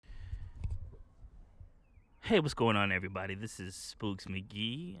Hey, what's going on, everybody? This is Spooks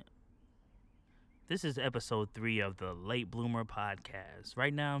McGee. This is episode 3 of the Late Bloomer podcast.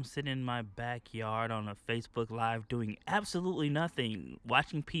 Right now, I'm sitting in my backyard on a Facebook Live doing absolutely nothing,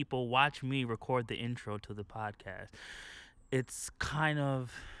 watching people watch me record the intro to the podcast. It's kind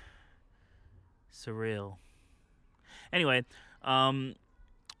of surreal. Anyway,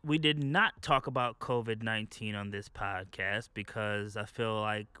 we did not talk about COVID-19 on this podcast because I feel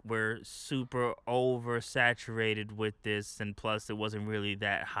like we're super oversaturated with this, and plus it wasn't really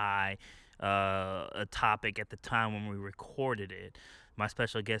that high a topic at the time when we recorded it. My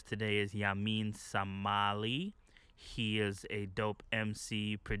special guest today is Yamin Semali. He is a dope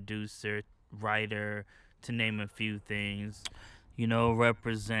MC, producer, writer, to name a few things. You know,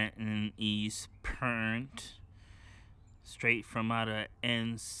 representing East Point. Straight from out of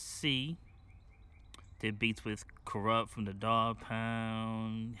NC. Did beats with Corrupt from the Dog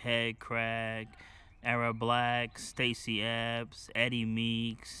Pound, Head Crack, Era Black, Stacey Epps, Eddie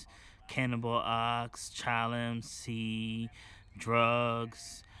Meeks, Cannibal Ox, Child MC,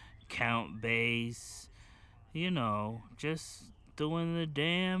 Drugs, Count Bass. You know, just doing the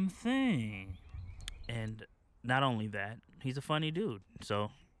damn thing. And not only that, he's a funny dude.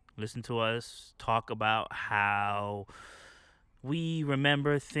 So listen to us talk about how we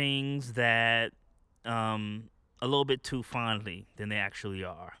remember things that a little bit too fondly than they actually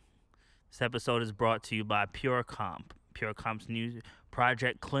are. This episode is brought to you by PURECOMP. PURECOMP's new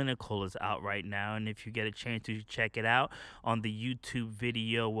project Clinical is out right now, and if you get a chance to check it out on the YouTube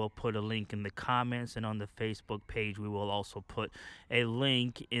video, we'll put a link in the comments, and on the Facebook page we will also put a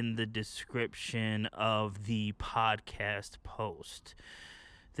link in the description of the podcast post.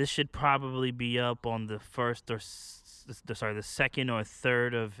 This should probably be up on the 2nd or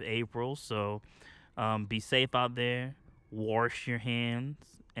 3rd of April. So be safe out there, wash your hands,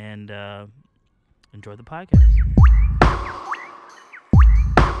 and enjoy the podcast.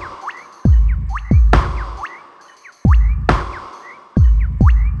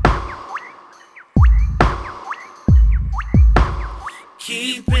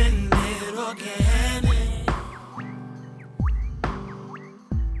 Keeping it organic.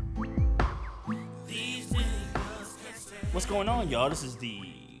 What's going on, y'all? This is the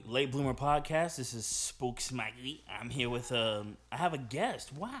Late Bloomer podcast. This is Spooks McGee. I'm here with I have a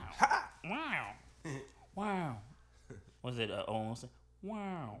guest. Wow. Wow. Wow. Was it almost?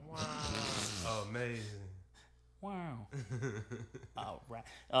 Wow. Oh, amazing. Wow. All right.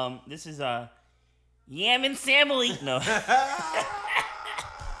 This is Yamin Semali. No.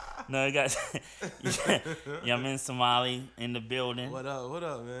 No, guys. Yamin Semali in the building. What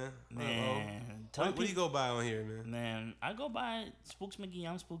up, man? Man. What do you go by on here, man? Man, I go by Spooks McGee.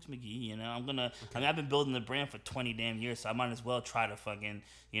 I'm Spooks McGee, you know. I've been building the brand for 20 damn years, so I might as well try to fucking,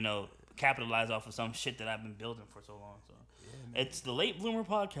 capitalize off of some shit that I've been building for so long. So yeah, it's the Late Bloomer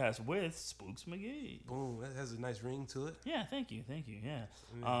podcast with Spooks McGee. Boom, that has a nice ring to it. Yeah, thank you. Yeah.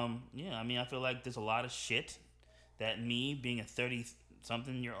 I feel like there's a lot of shit that me being a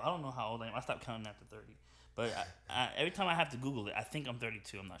 30-something year old, I don't know how old I am. I stopped counting after 30. But I every time I have to Google it, I think I'm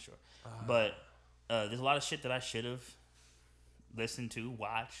 32. I'm not sure. But there's a lot of shit that I should have listened to,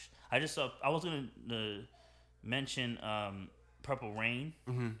 watched. I was going to mention Purple Rain.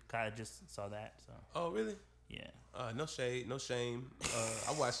 Mm-hmm. I just saw that. So. Oh, really? Yeah. No shade, no shame.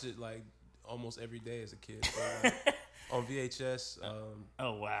 I watched it like almost every day as a kid. So, on VHS.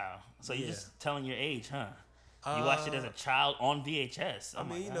 Oh, wow. So you're just telling your age, huh? You watched it as a child on VHS. I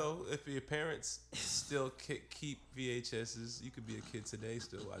mean, if your parents still keep VHSs, you could be a kid today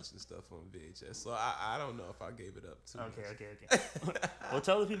still watching stuff on VHS. So I don't know if I gave it up too much. Okay. Well,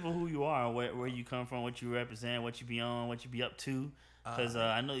 tell the people who you are, where you come from, what you represent, what you be on, what you be up to. Because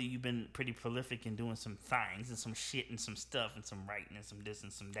I know you've been pretty prolific in doing some things and some shit and some stuff and some writing and some this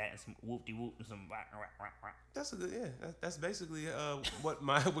and some that and some whoop-de-whoop and some rah. That's a good, yeah. That's basically what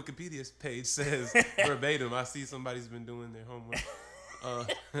my Wikipedia page says verbatim. I see somebody's been doing their homework.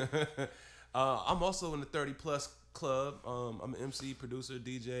 I'm also in the 30 Plus Club. I'm an MC, producer,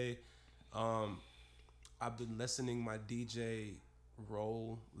 DJ. I've been lessening my DJ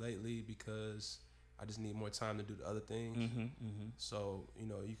role lately because I just need more time to do the other things. Mm-hmm. So,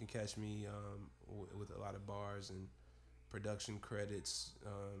 you can catch me with a lot of bars and production credits.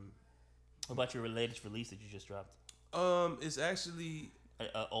 What about your latest release that you just dropped? It's actually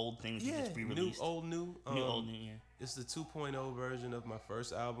an old thing that you just re-released. New. Yeah. It's the 2.0 version of my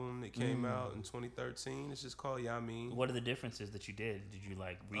first album that came out in 2013. It's just called Yamin. What are the differences that you did? Did you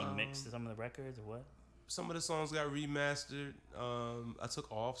remix some of the records or what? Some of the songs got remastered. I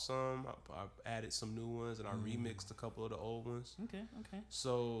took off some. I added some new ones, and I remixed a couple of the old ones. Okay.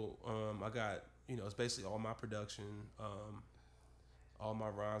 So I got it's basically all my production, all my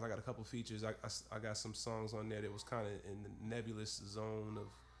rhymes. I got a couple features. I got some songs on there that was kind of in the nebulous zone of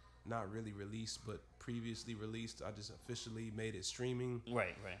not really released, but previously released. I just officially made it streaming.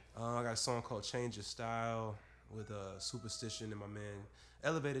 Right. I got a song called Change Your Style with Superstition and my man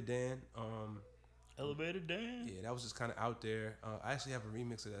Elevated Dan. Elevated Dan. Yeah, that was just kind of out there. I actually have a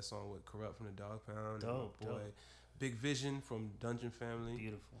remix of that song with Corrupt from the Dog Pound. Dope, and my boy dope. Big Vision from Dungeon Family.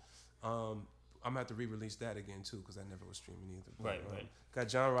 Beautiful. I'm gonna have to re-release that again too because that never was streaming either. But, Right. Got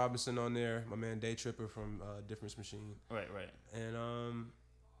John Robinson on there, my man Day Tripper from Difference Machine. Right. And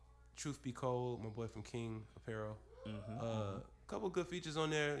Truth Be Cold, my boy from King Apparel. Couple good features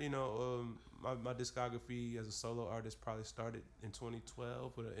on there. My discography as a solo artist probably started in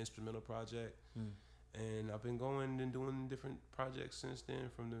 2012 with an instrumental project. And I've been going and doing different projects since then,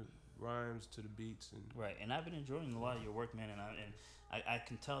 from the rhymes to the beats. Right, and I've been enjoying a lot of your work, man, and I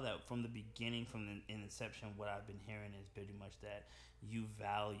can tell that from the beginning, from the inception, what I've been hearing is pretty much that you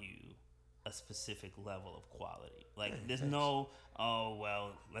value a specific level of quality. Like, there's no,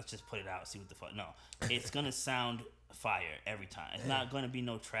 let's just put it out, see what the fuck. No, it's gonna sound fire every time. It's not gonna be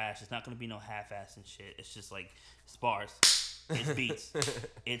no trash. It's not gonna be no half-ass and shit. It's just like bars. It's beats.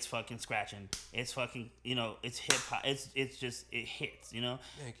 It's fucking scratching. It's fucking, it's hip hop. It's just, it hits, Thank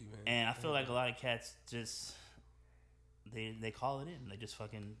you, man. And I feel like a lot of cats just they call it in. They just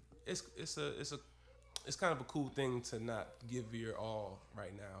fucking. It's kind of a cool thing to not give your all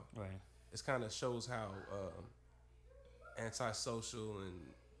right now. Right. It kind of shows how antisocial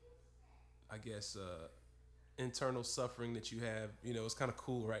and I guess internal suffering that you have. It's kind of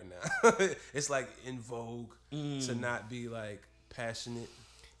cool right now. It's like in vogue to not be like passionate.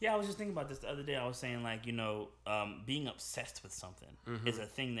 Yeah, I was just thinking about this the other day. I was saying, like, being obsessed with something is a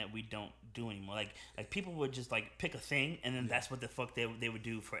thing that we don't do anymore. Like people would just like pick a thing, and then that's what the fuck they would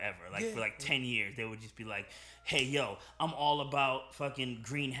do forever. Like for like 10 years, they would just be like, "Hey, yo, I'm all about fucking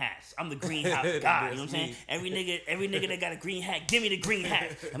green hats. I'm the green hat guy." You know what I'm saying? Every nigga that got a green hat, give me the green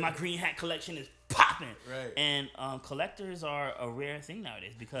hat, and my green hat collection is popping. Right. And collectors are a rare thing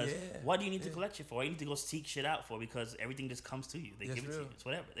nowadays because what do you need to collect shit for? You need to go seek shit out for because everything just comes to you. They give it to you. It's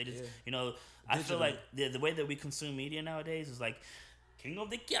whatever. They just, I feel like the way that we consume media nowadays is like, king of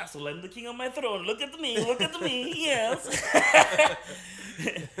the castle, I'm the king of my throne. Look at me, yes.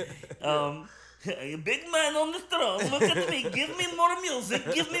 Big man on the throne, look at me. Give me more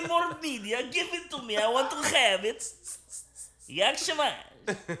music, give me more media, give it to me. I want to have it. Yak Shaman.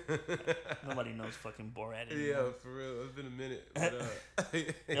 Nobody knows fucking Borat anymore. Yeah, for real. It's been a minute.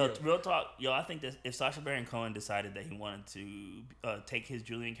 But, real talk. I think that if Sacha Baron Cohen decided that he wanted to take his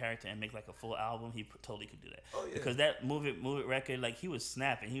Julian character and make like a full album, he totally could do that. Oh, yeah. Because that Move It record, like, he was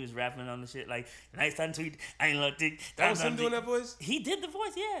snapping. He was rapping on the shit like, nice time tweet. I ain't like it. That was him doing that voice? He did the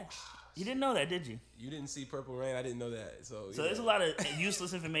voice, yeah. You didn't know that, did you? You didn't see Purple Rain. I didn't know that. So there's a lot of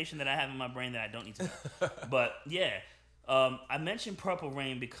useless information that I have in my brain that I don't need to know. But yeah. I mentioned Purple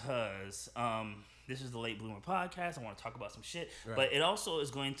Rain because this is the Late Bloomer podcast. I want to talk about some shit, but it also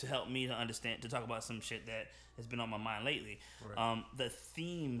is going to help me to talk about some shit that has been on my mind lately. Right. The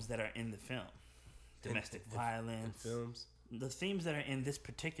themes that are in the film, domestic violence, in films. The themes that are in this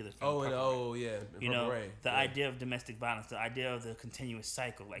particular film. Rain. The idea of domestic violence, the idea of the continuous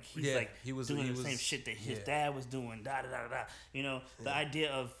cycle. Like he was doing the same shit that his dad was doing. The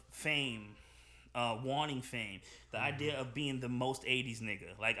idea of fame. Wanting fame, the idea of being the most 80s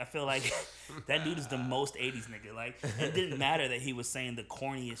nigga. Like, I feel like that dude is the most 80s nigga. Like, it didn't matter that he was saying the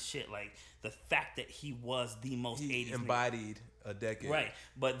corniest shit. Like, the fact that he was the most 80s embodied nigga. A decade. Right.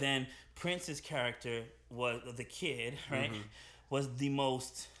 But then Prince's character was the kid, right? Was the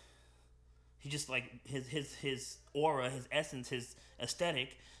most, he just like his aura, his essence, his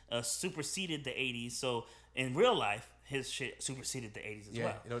aesthetic superseded the 80s. So in real life, his shit superseded the 80s as well.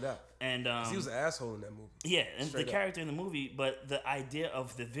 Yeah, no doubt. And he was an asshole in that movie. Yeah, and straight the character in the movie, but the idea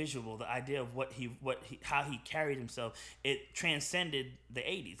of the visual, the idea of how he carried himself, it transcended the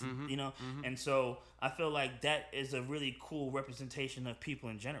 80s, And so I feel like that is a really cool representation of people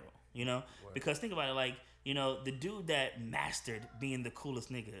in general, Because think about it, like, the dude that mastered being the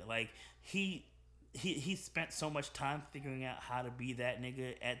coolest nigga, like, he spent so much time figuring out how to be that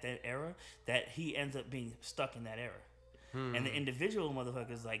nigga at that era that he ends up being stuck in that era. And the individual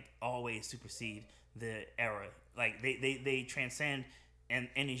motherfuckers like always supersede the era. Like they transcend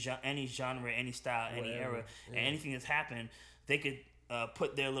any genre, any style, any era, and anything that's happened, they could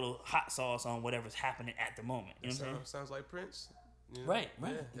put their little hot sauce on whatever's happening at the moment. You know what I'm saying? Sounds like Prince. Right, yeah,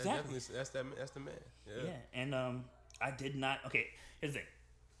 exactly. That's the man. Yeah, and I did not. Okay, here's the thing: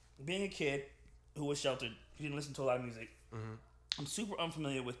 being a kid who was sheltered, he didn't listen to a lot of music. I'm super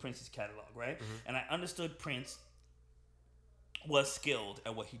unfamiliar with Prince's catalog, right? Mm-hmm. And I understood Prince was skilled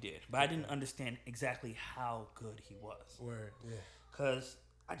at what he did, but I didn't understand exactly how good he was. Word, yeah. Cause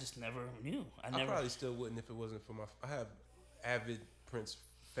I just never knew. I probably still wouldn't if it wasn't for I have avid Prince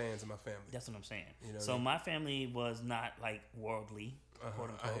fans in my family. That's what I'm saying. You know so my family was not like worldly,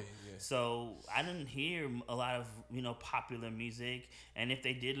 quote unquote. Yeah. So I didn't hear a lot of popular music, and if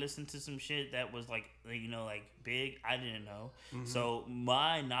they did listen to some shit that was like big, I didn't know. Mm-hmm. So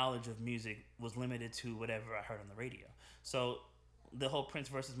my knowledge of music was limited to whatever I heard on the radio. So the whole Prince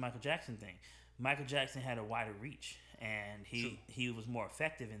versus Michael Jackson thing, Michael Jackson had a wider reach, and he was more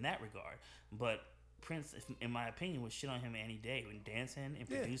effective in that regard. But Prince, in my opinion, would shit on him any day when dancing and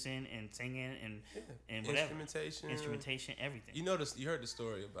producing and singing and whatever. Instrumentation, everything. You heard the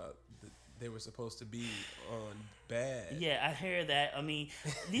story about they were supposed to be on Bad. Yeah, I hear that. I mean,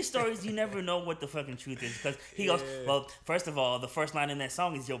 these stories, you never know what the fucking truth is, because he goes, well, first of all, the first line in that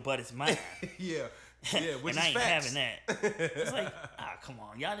song is "Your butt is mine." Yeah, which and I is ain't facts. having that. It's like, come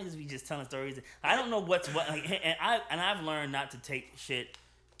on, y'all niggas be just telling stories. I don't know what's what. Like, and I've learned not to take shit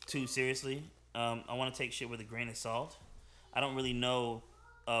too seriously. I want to take shit with a grain of salt. I don't really know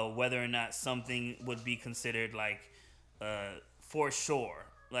whether or not something would be considered like for sure,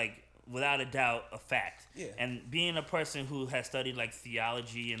 like without a doubt, a fact. Yeah. And being a person who has studied like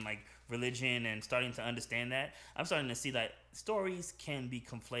theology and like religion and starting to understand that, I'm starting to see that stories can be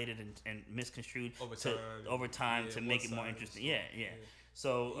conflated and misconstrued over time to make it more interesting. Yeah.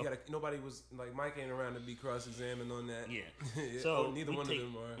 So nobody was like Mike ain't around to be cross-examined on that. Yeah. So neither one of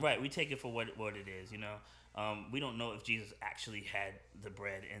them are. Right. We take it for what it is. We don't know if Jesus actually had the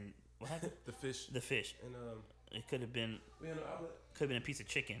bread and what happened? The fish. And it could have been. Could have been a piece of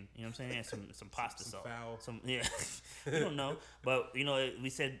chicken. You know what I'm saying? And some pasta sauce. Fowl. We don't know. But we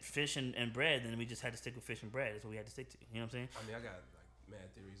said fish and bread, then we just had to stick with fish and bread. That's what we had to stick to. You know what I'm saying? I mean, I got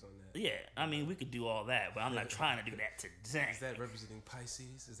mad theories on that. Yeah, I mean, we could do all that, but I'm not trying to do that today. Is that representing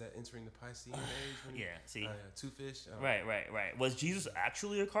Pisces? Is that entering the Piscean age? Yeah, see. Two fish? Right. Was Jesus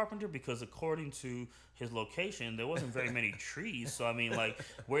actually a carpenter? Because according to his location, there wasn't very many trees. So, I mean, like,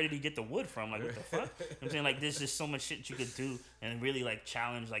 where did he get the wood from? Like, what the fuck? You know what I'm saying? Like, there's just so much shit you could do and really, like,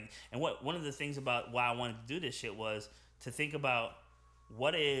 challenge. Like, and one of the things about why I wanted to do this shit was to think about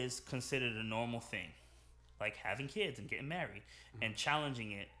what is considered a normal thing. Like having kids and getting married and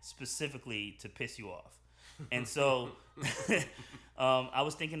challenging it specifically to piss you off. And so I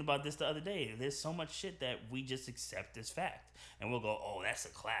was thinking about this the other day. There's so much shit that we just accept as fact. And we'll go, oh, that's a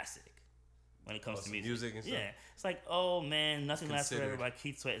classic when it comes to music. And stuff. Yeah. It's like, oh, man, Nothing Lasts Forever by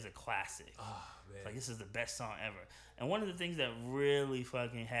Keith Sweat is a classic. Oh, man. It's like, this is the best song ever. And one of the things that really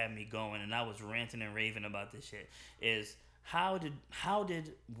fucking had me going, and I was ranting and raving about this shit, is how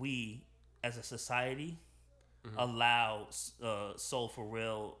did we as a society allow Soul for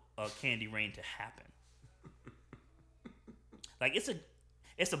Real Candy Rain to happen? Like, it's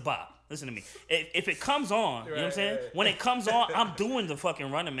a bop. Listen to me. If it comes on, you know what I'm saying? When it comes on, I'm doing the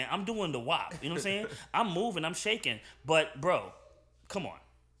fucking running, man. I'm doing the wop. You know what I'm saying? I'm moving, I'm shaking. But, bro, come on.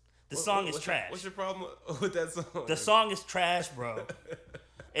 The song is trash. What's your problem with that song? The song is trash, bro.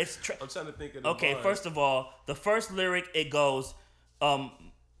 It's I'm trying to think of the Okay, bars. First of all, the first lyric, it goes,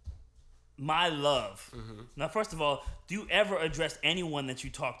 my love. Now, first of all, do you ever address anyone that you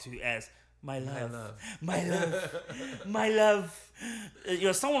talk to as my love? My love. My love.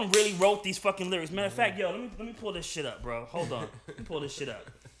 Someone really wrote these fucking lyrics. Matter of fact, let me pull this shit up, bro. Hold on. Let me pull this shit up.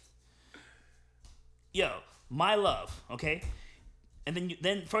 My love, okay? And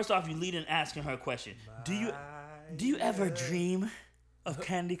then first off, you lead in asking her a question. Do you ever dream of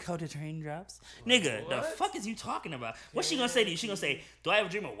candy-coated raindrops? Nigga, the fuck is you talking about? What's she gonna say to you? She gonna say, do I ever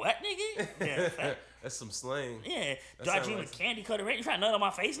dream of what, nigga? Yeah, that's some slang. Yeah. Do I dream of candy-coated rain? You trying to nut on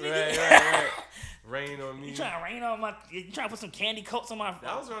my face, nigga? Right. Rain on me. You trying to rain on my... You trying to put some candy coats on my...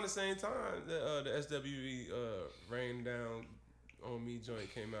 That was around the same time the SWE Rain Down on Me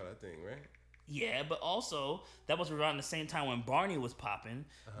joint came out, I think, right? Yeah, but also that was around the same time when Barney was popping.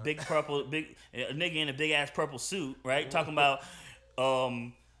 A nigga in a big ass purple suit, right? Talking about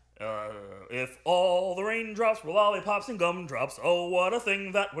if all the raindrops were lollipops and gumdrops, oh what a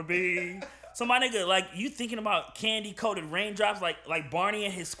thing that would be. So my nigga, like, you thinking about candy coated raindrops like Barney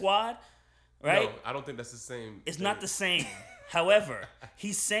and his squad, right? No, I don't think that's the same. It's not the same. However,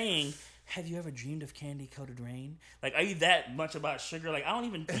 he's saying, have you ever dreamed of candy-coated rain? Like, are you that much about sugar? Like, I don't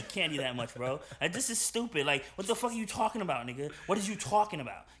even eat candy that much, bro. Like, this is stupid. Like, what the fuck are you talking about, nigga? What is you talking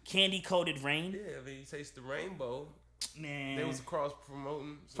about? Candy-coated rain? Yeah, I mean, you taste the rainbow Man. They was cross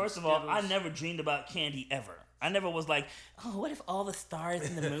promoting. First of all, I never dreamed about candy ever. I never was like, oh, what if all the stars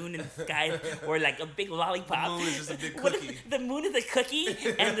and the moon and the sky were like a big lollipop? The moon is just a big What cookie. if the moon is a cookie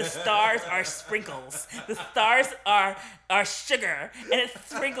and the stars are sprinkles? The stars are sugar and it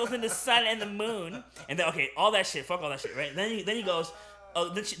sprinkles in the sun and the moon. And then, okay, all that shit, fuck all that shit, right? Then he goes,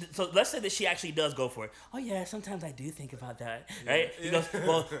 oh, so let's say that she actually does go for it. Oh yeah, sometimes I do think about that, right? Yeah. He goes,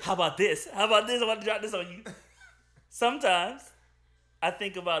 well, how about this? How about this? I want to drop this on you. Sometimes I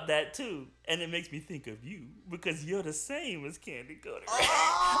think about that too, and it makes me think of you because you're the same as Candy Coated.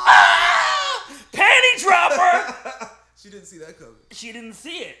 Panty dropper! She didn't see that coming. She didn't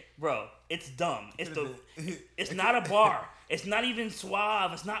see it, bro. It's dumb. It's not a bar. It's not even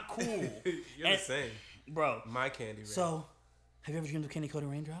suave. It's not cool. You're the same, bro. My candy rain. So, have you ever dreamed of candy coated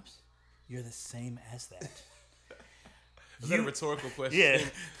raindrops? You're the same as that. Is that a rhetorical question? Yeah.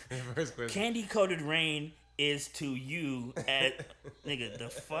 First question. Candy coated rain is to you at nigga the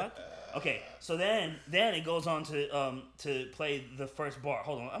fuck. Okay, so then it goes on to play the first bar.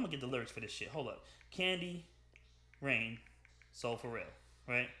 Hold on, I'm gonna get the lyrics for this shit. Hold up. Candy, rain, soul for real.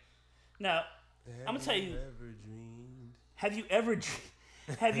 Right now, I'm gonna tell you. Have you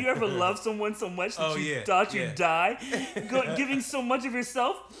ever loved someone so much that you thought you'd die? Giving so much of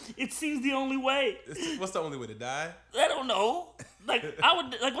yourself, it seems the only way. What's the only way to die? I don't know. Like I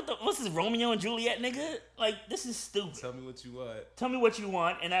would like what's this Romeo and Juliet nigga? Like this is stupid. Tell me what you want. Tell me what you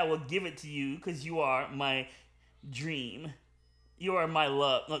want, and I will give it to you because you are my dream. You are my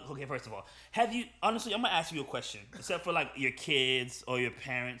love. Look, okay, first of all, have you honestly? I'm gonna ask you a question. Except for like your kids or your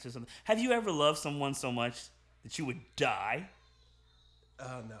parents or something. Have you ever loved someone so much that you would die?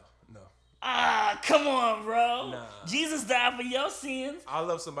 No. Ah, come on, bro. Nah. Jesus died for your sins. I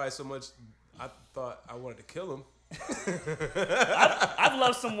love somebody so much, I thought I wanted to kill him. I've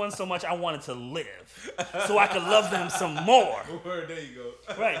loved someone so much I wanted to live, so I could love them some more. There you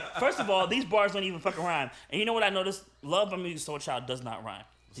go. Right. First of all, these bars don't even fucking rhyme. And you know what I noticed? Love by Music Soul Child does not rhyme.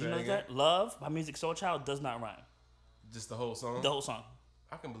 Did you know that? Love by Music Soul Child does not rhyme. Just the whole song? The whole song.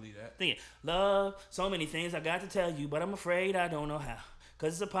 I can believe that. Think it. Love, so many things I got to tell you, but I'm afraid I don't know how.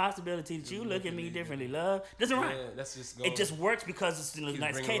 Because it's a possibility that you look at me differently. Love doesn't rhyme. Yeah, that's just going. It just works because it's a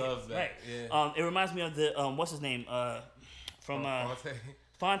nice cadence. Right. Yeah. It reminds me of the what's his name from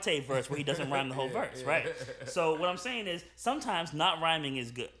Fonte verse where he doesn't rhyme the whole verse, right? So what I'm saying is sometimes not rhyming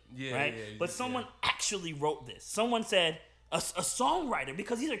is good, right? Yeah, but someone actually wrote this. Someone said a songwriter,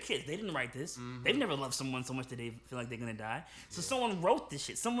 because these are kids, they didn't write this. Mm-hmm. They've never loved someone so much that they feel like they're gonna die. So someone wrote this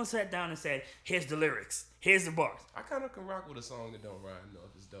shit. Someone sat down and said, "Here's the lyrics. Here's the bars." I kind of can rock with a song that don't rhyme though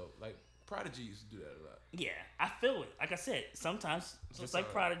if it's dope. Like Prodigy used to do that a lot. Yeah, I feel it. Like I said, sometimes just like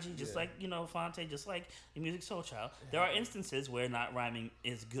Prodigy, just like Fonte, just like the Music Soul Child, there are instances where not rhyming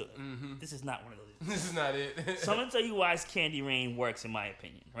is good. Mm-hmm. This is not one of those. This is not it. So I'm gonna tell you why Candy Rain works in my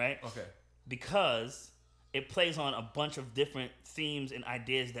opinion, right? Okay. Because it plays on a bunch of different themes and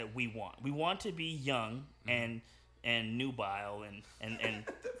ideas that we want. We want to be young and nubile and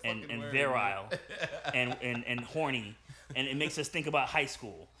virile and horny, and it makes us think about high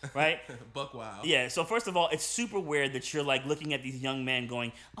school, right? Buck wild. Yeah. So first of all, it's super weird that you're like looking at these young men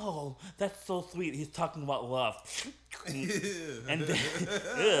going, "Oh, that's so sweet. He's talking about love." And then,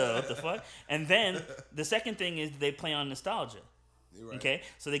 what the fuck? And then the second thing is they play on nostalgia. Right. Okay,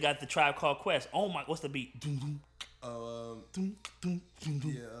 so they got the Tribe Called Quest. Oh my, what's the beat? Oh,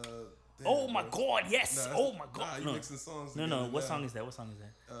 oh my God, yes. Oh my God. Nah, you mixing songs. No. What song is that? What song is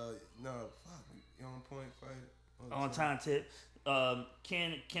that? No, fuck. You on point, fight. On time tip.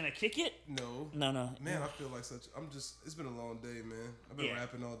 Can I kick it? No. Man, I feel like it's been a long day, man. I've been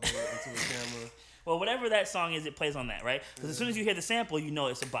rapping all day into a camera. Well, whatever that song is, it plays on that, right? Because as soon as you hear the sample, you know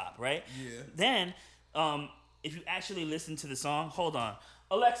it's a bop, right? Yeah. Then, if you actually listen to the song, hold on.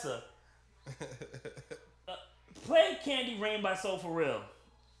 Alexa, play Candy Rain by Soul For Real.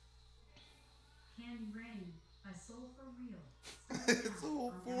 Candy Rain by Soul For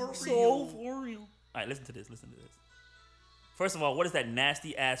Real. Soul For Real. All right, listen to this. First of all, what is that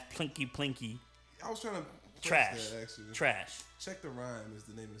nasty ass plinky? I was trying to trash. That, actually. Trash. Check the Rhyme is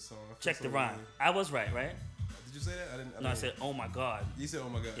the name of the song. Check the Rhyme. I was right? Did you say that? I didn't. I said, oh my God. You said, oh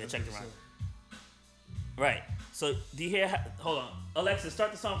my God. Yeah, check the Rhyme. Right. So, do you hear? Hold on. Alexa,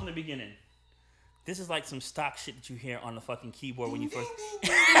 start the song from the beginning. This is like some stock shit that you hear on the fucking keyboard when you first.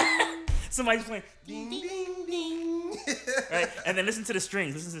 Somebody's playing. Ding, ding, ding. Right? And then listen to the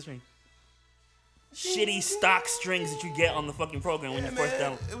strings. Shitty stock strings that you get on the fucking program when you first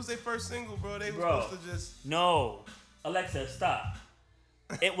download. It was their first single, bro. They were supposed to just. No. Alexa, stop.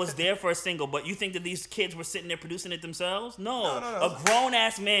 It was their first single, but you think that these kids were sitting there producing it themselves? No. A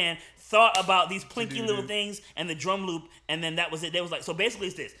grown-ass man thought about these plinky little things and the drum loop, and then that was it. They was like, so basically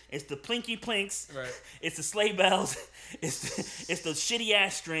it's this. It's the plinky plinks. Right. It's the sleigh bells. It's the shitty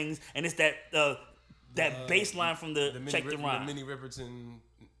ass strings, and it's that bass line from the Check the Rhyme. The Minnie Riperton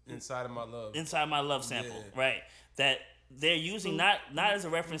Inside of My Love. Inside My Love sample, right? That they're using not as a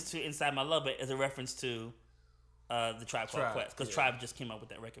reference to Inside My Love, but as a reference to the Tribe Called Quest, because Tribe just came out with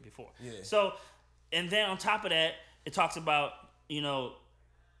that record before. Yeah. So, and then on top of that, it talks about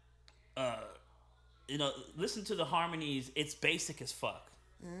listen to the harmonies. It's basic as fuck.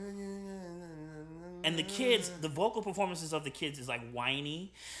 And the kids, the vocal performances of the kids is like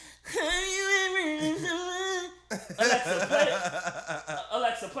whiny.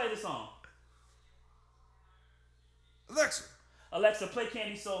 Alexa, play the song. Alexa, play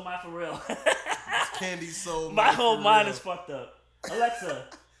Candy Soul, My For Real. Candy Soul, My whole mind is fucked up. Alexa,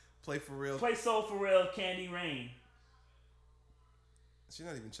 play For Real. Play Soul For Real, Candy Rain. She's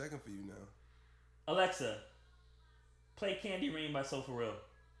not even checking for you now. Alexa, play Candy Rain by Soul For Real.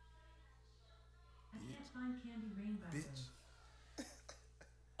 I can't find Candy Rain by Bitch. them.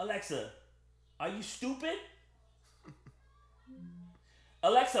 Alexa, are you stupid?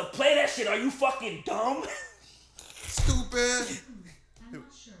 Alexa, play that shit. Are you fucking dumb? Stupid. I'm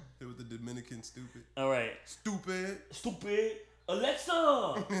not sure. It was the Dominican stupid. All right. Stupid.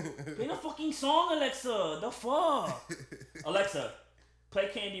 Alexa, play the fucking song, Alexa. The fuck? Alexa, play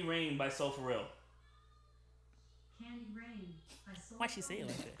Candy Rain by Soul For Real. Candy Rain by Soul. Why she say it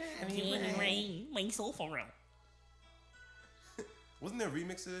like that? Candy Rain by Soul For Real. Wasn't there a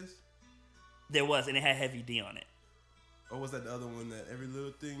remix to this? There was, and it had Heavy D on it. Or was that the other one that every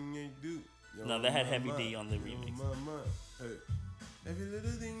little thing you do? No, that had Heavy D on the remix. Hey, every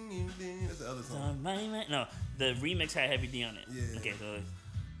little thing you do. That's the other song. No, the remix had Heavy D on it. Yeah. Okay, so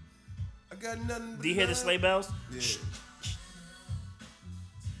I got nothing. do you hear the sleigh bells? Yeah.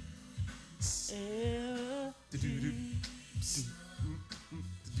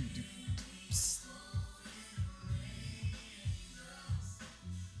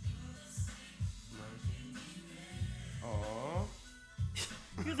 Aww.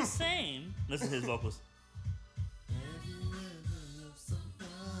 You're the same. Listen to his vocals.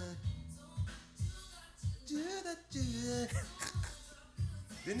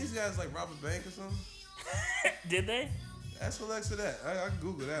 Didn't these guys like rob a bank or something? Did they? Ask Alexa that. I can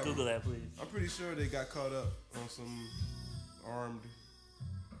Google that. Google one. that, please. I'm pretty sure they got caught up on some armed.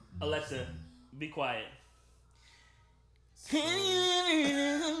 Alexa, be quiet.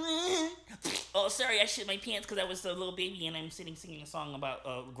 Oh, sorry, I shit my pants because I was a little baby and I'm singing a song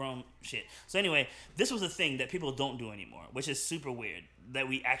about grown shit. So anyway, this was a thing that people don't do anymore, which is super weird that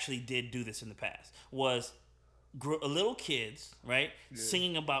we actually did do this in the past, was little kids, right,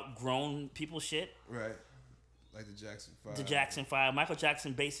 singing about grown people shit. Right. Like the Jackson 5. The Jackson 5. Michael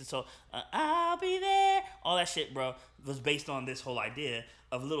Jackson based it, so I'll be there. All that shit, bro, was based on this whole idea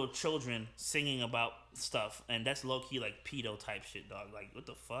of little children singing about stuff. And that's low-key, like, pedo type shit, dog. Like, what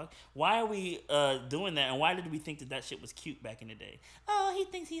the fuck? Why are we doing that? And why did we think that shit was cute back in the day? Oh, he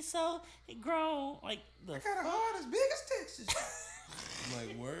thinks he's so grown. Like, the I got a heart as big as Texas. I'm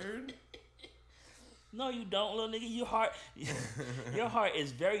like, word? No, you don't, little nigga. Your heart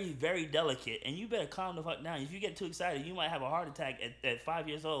is very, very delicate, and you better calm the fuck down. If you get too excited, you might have a heart attack at 5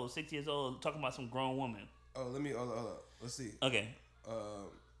 years old, 6 years old, talking about some grown woman. Oh, hold up. Let's see. Okay.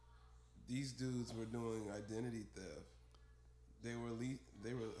 These dudes were doing identity theft. They were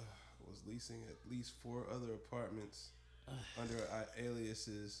leasing at least 4 other apartments under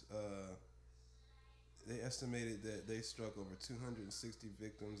aliases. They estimated that they struck over 260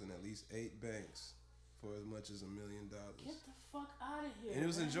 victims and at least 8 banks for as much as $1 million. Get the fuck out of here. And it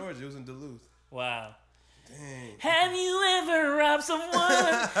was man. in Georgia. It was in Duluth. Wow. Dang. Have you ever robbed someone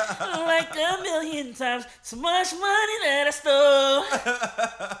like 1,000,000 times? So much money that I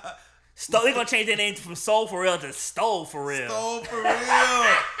stole. They're gonna change their name from Soul For Real to Stole For Real. Stole For Real.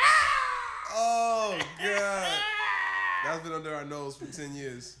 Oh, God. That's been under our nose for 10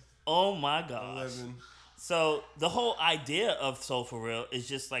 years. Oh, my gosh. 11. So the whole idea of Soul For Real is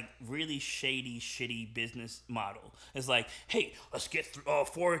just like really shady, shitty business model. It's like, hey, let's get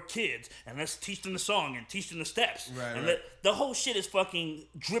 4 kids and let's teach them the song and teach them the steps. Right. The whole shit is fucking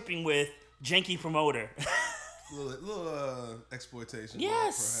dripping with janky promoter. little exploitation.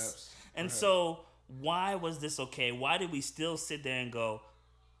 Yes. Perhaps. And so why was this okay? Why did we still sit there and go,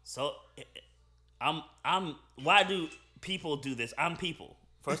 so why do people do this? I'm people.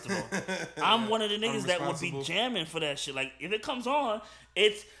 First of all, I'm one of the niggas that would be jamming for that shit. Like, if it comes on,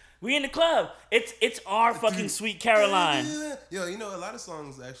 we in the club. It's our fucking Sweet Caroline. Yo, a lot of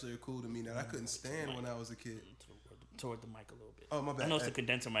songs actually are cool to me that I couldn't stand when I was a kid. toward the mic a little bit. Oh, my bad. I know it's a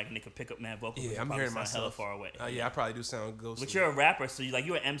condenser mic and it can pick up mad vocals. Yeah, but I'm you hearing probably sound myself. hella far away. Yeah, I probably do sound ghostly. But you're a rapper, so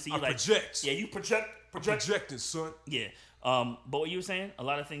you're an MC. I like project. Yeah, you project. I'm projecting, son. Yeah. But what you were saying, a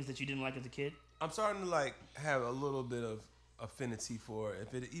lot of things that you didn't like as a kid. I'm starting to like have a little bit of affinity for it,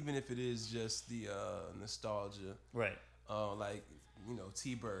 even if it is just the nostalgia. Right. Like, you know,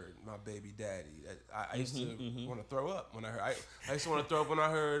 T-Bird, my baby daddy. I used to want to throw up when I heard. I used to want to throw up when I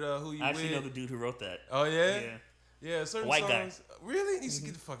heard Who You I actually With. know the dude who wrote that. Oh yeah. Yeah. Yeah. Certain White guy. songs. Really? He needs to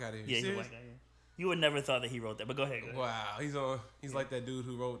get the fuck out of here. Yeah, he's a Serious? white guy. Yeah. You would never thought that he wrote that, but go ahead. Wow. He's like that dude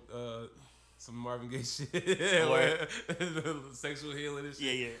who wrote some Marvin Gaye shit. Sexual healing and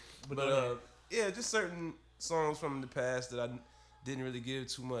shit. Yeah. But yeah, just certain songs from the past that I didn't really give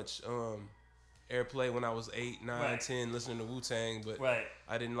too much airplay when I was 8, 9, Right. 10, listening to Wu-Tang, but Right.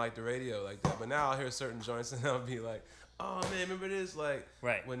 I didn't like the radio like that. But now I'll hear certain joints and I'll be like, oh man, remember this? Like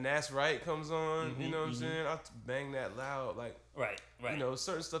Right. when That's Right comes on, you know what I'm saying? I'll bang that loud. Like, Right. you know,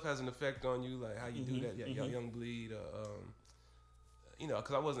 certain stuff has an effect on you, like how you do that. Yeah, Young Bleed, you know,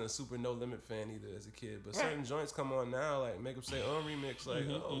 because I wasn't a super No Limit fan either as a kid. But certain joints come on now, like Make 'Em Say remix, like,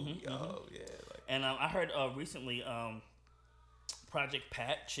 yeah. Like. And I heard recently Project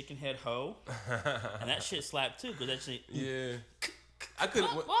Pat, Chicken Head Ho, and that shit slapped too, because that shit. Yeah. I could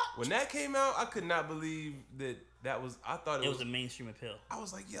when that came out, I could not believe that was. I thought It was a mainstream appeal. I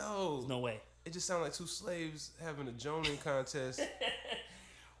was like, yo, There's no way. It just sounded like two slaves having a joning contest.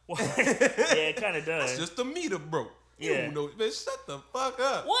 Well, yeah, it kind of does. It's just the meter broke. You Yeah. don't know, man. Shut the fuck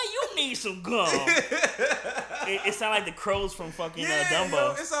up. Why you need some gum? it sounded like the crows from fucking Dumbo.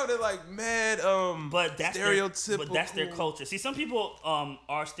 Yo, it sounded like mad But that's stereotypical. but that's their culture. See, some people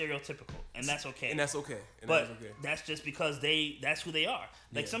are stereotypical, and that's okay. And that's okay. But that's just because that's who they are.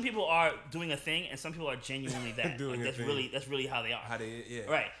 Like some people are doing a thing, and some people are genuinely that. Doing like, a thing. that's really how they are. How they, yeah.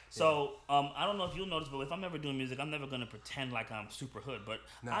 Right. So I don't know if you'll notice, but if I'm ever doing music, I'm never gonna pretend like I'm super hood. But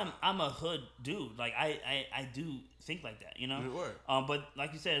I'm a hood dude. Like I do think like that, you know. Good word. But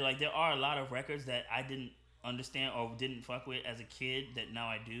like you said, like there are a lot of records that I didn't understand or didn't fuck with as a kid that now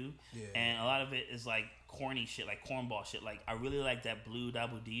I do. Yeah. And a lot of it is like corny shit, like cornball shit. Like I really like that Blue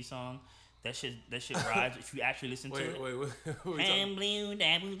Dabble D song. That shit rides if you actually listen to it. Wait. What are we And talking? blue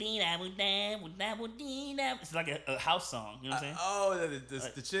dabble dee dabble dabble dabble dee dabble. It's like a house song. You know what I'm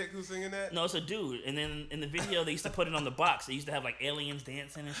saying? The chick who's singing that? No, it's a dude. And then in the video, they used to put it on the box. They used to have like aliens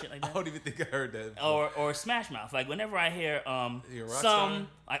dancing and shit like I that. don't even think I heard that before. Or Smash Mouth. Like whenever I hear You a rock star?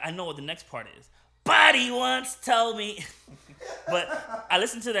 I know what the next part is. Body once told me. But I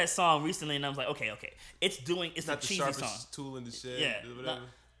listened to that song recently and I was like, okay. It's a Not the cheesy sharpest song. tool in the shed. Yeah. Whatever.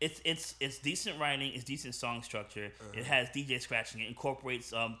 It's decent writing, it's decent song structure. It has DJ scratching, it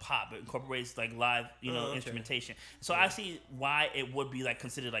incorporates pop, it incorporates like live, Okay. instrumentation. So I see why it would be like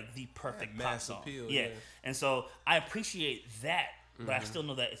considered like the perfect pop mass song. appeal, yeah. yeah. And so I appreciate that, but I still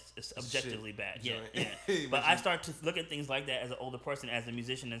know that it's objectively Shit bad. joint. Yeah. But I start to look at things like that as an older person, as a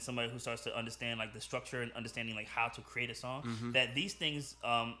musician, and somebody who starts to understand like the structure and understanding like how to create a song. That these things,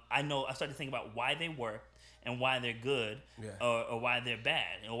 I start to think about why they work and why they're good, or why they're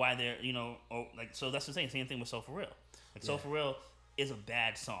bad, or why they're or like so. That's the same thing with So For Real. Like So For Real is a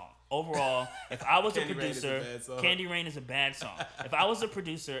bad song overall. If I was a Candy Rain is a producer, bad song. Candy Rain is a bad song. If I was a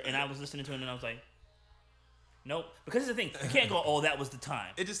producer and I was listening to it and I was like, nope, because it's the thing, you can't go, oh, that was the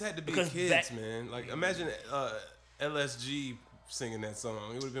time. It just had to be Because kids, man. Like imagine LSG singing that song.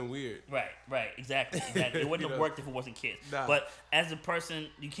 It would have been weird. Right, exactly. It wouldn't have worked if it wasn't kids. Nah. But as a person,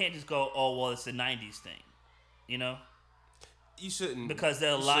 you can't just go, oh, well, it's a '90s thing, You shouldn't. Because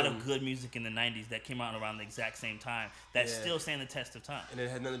there are a you lot of shouldn't. good music in the '90s that came out around the exact same time that Yeah. still stand the test of time. And it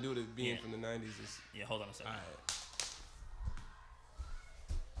had nothing to do with it being Yeah. from the 90s. It's, Yeah, hold on a second. all right.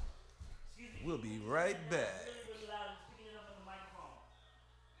 We'll be right back.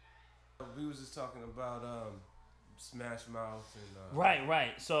 We was just talking about Smash Mouth and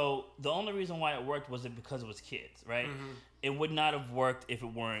Right. So the only reason why it worked was because it was kids, right? It would not have worked if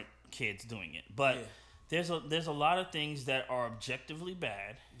it weren't kids doing it. But there's a lot of things that are objectively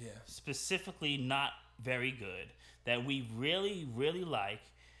bad, specifically not very good, that we really, really like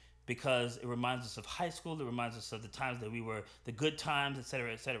because it reminds us of high school, it reminds us of the times that we were, the good times, et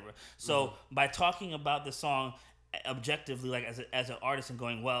cetera, et cetera. So by talking about the song objectively, like as an artist and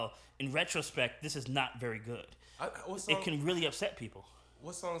going, well, in retrospect, this is not very good. It can really upset people.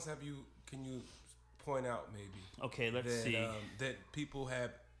 What songs can you point out maybe? Okay, let's see. That people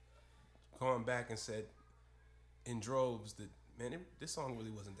have gone back and said in droves that, man, this song really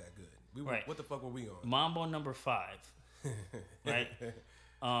wasn't that good. Right. What the fuck were we on? Mambo number 5, right?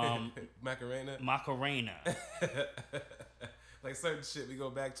 Macarena? Macarena. Like certain shit we go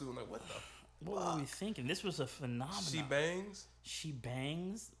back to and like, what the What were we thinking? This was a phenomenon. She Bangs. She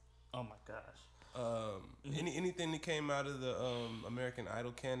Bangs. Oh my gosh. Anything that came out of the American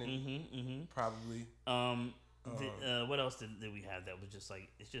Idol canon, probably. What else did we have that was just like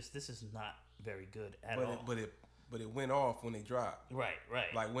this is not very good at all. But it went off when they dropped. Right.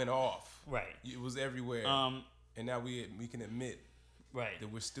 Like went off. Right. It was everywhere. And now we can admit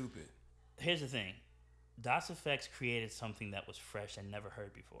that we're stupid. Here's the thing. DOS Effects created something that was fresh and never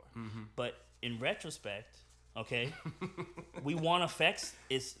heard before. But in retrospect, okay, We Want Effects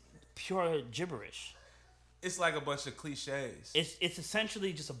is pure gibberish. It's like a bunch of cliches. It's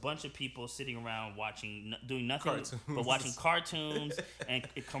essentially just a bunch of people sitting around doing nothing Cartoons. but watching cartoons and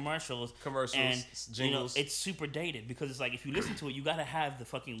commercials. And, jingles. It's super dated because it's like if you listen to it, you gotta have the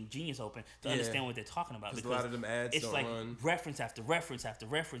fucking Genius open to understand what they're talking about. Because a lot of them ads it's don't like run. reference after reference after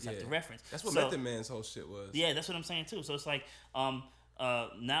reference after reference. That's what Method Man's whole shit was. Yeah, that's what I'm saying too. So it's like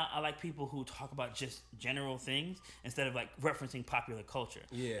now I like people who talk about just general things instead of like referencing popular culture.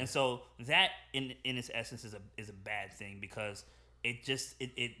 Yeah. And so that in its essence is a bad thing because it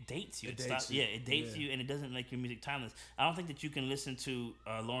dates you. It dates you and it doesn't make your music timeless. I don't think that you can listen to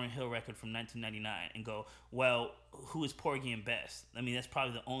a Lauryn Hill record from 1999 and go, well, who is Porgy and Bess? I mean, that's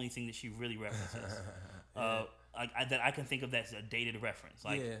probably the only thing that she really references. That I can think of that's a dated reference.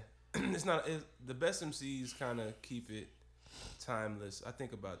 Like, it's not the best MCs kind of keep it timeless. I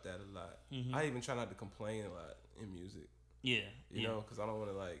think about that a lot. I even try not to complain a lot in music. You know, because I don't want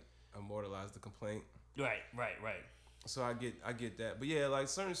to like immortalize the complaint. Right. So I get that, but yeah, like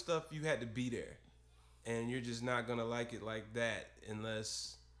certain stuff you had to be there, and you're just not gonna like it like that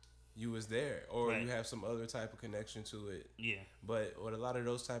unless you was there or you have some other type of connection to it. Yeah. But with a lot of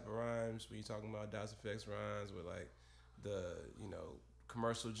those type of rhymes, when you're talking about DOS Effects rhymes, with like the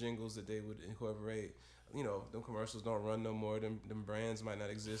commercial jingles that they would incorporate. Them commercials don't run no more. Them brands might not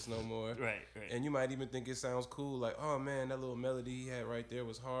exist no more. Right. And you might even think it sounds cool. Like, oh man, that little melody he had right there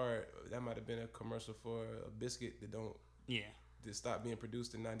was hard. That might have been a commercial for a biscuit that stopped being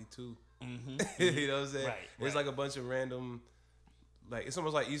produced in '92. You know what I'm saying? Right. It's like a bunch of random, like it's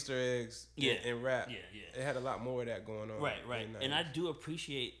almost like Easter eggs in rap. Yeah. It had a lot more of that going on. Right. And I do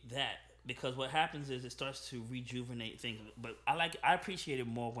appreciate that. Because what happens is it starts to rejuvenate things. But I appreciate it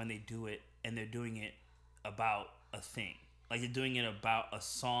more when they do it and they're doing it about a thing. Like they're doing it about a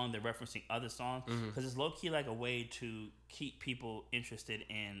song, they're referencing other songs. Because it's low-key like a way to keep people interested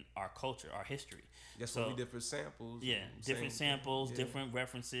in our culture, our history. That's what we did for samples. Yeah, different samples, different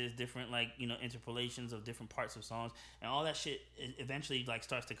references, different interpolations of different parts of songs. And all that shit eventually like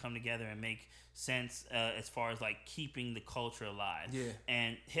starts to come together and make sense as far as like keeping the culture alive. Yeah.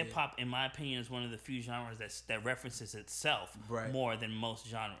 And hip-hop, in my opinion, is one of the few genres that references itself more than most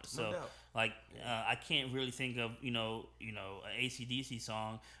genres. So like I can't really think of an AC/DC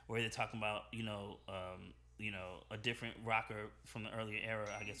song where they're talking about a different rocker from the earlier era,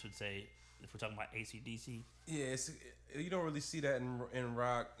 I guess would say, if we're talking about AC/DC. Yeah, you don't really see that in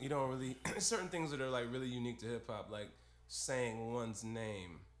rock. You don't really certain things that are like really unique to hip hop, like saying one's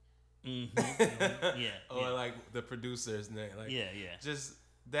name. Or like the producer's name. Like just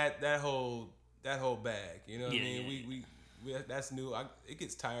that whole bag. You know what I mean? We that's new. It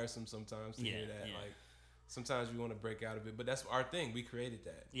gets tiresome sometimes to hear that. Like sometimes we want to break out of it, but that's our thing. We created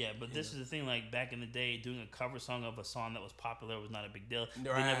that. Yeah, but this is the thing. Like back in the day, doing a cover song of a song that was popular was not a big deal.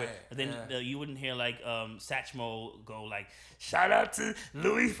 You wouldn't hear like Satchmo go like, "Shout out to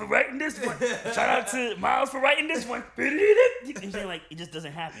Louis for writing this one. Shout out to Miles for writing this one." You know what I'm saying? Like it just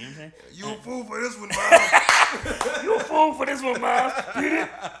doesn't happen. You know what I'm saying? You a fool for this one, Miles. You a fool for this one, Miles.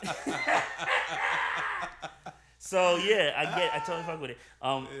 So yeah, I totally fuck with it.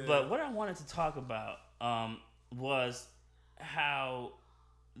 But what I wanted to talk about was how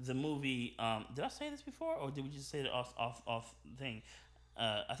the movie. Did I say this before, or did we just say it off thing?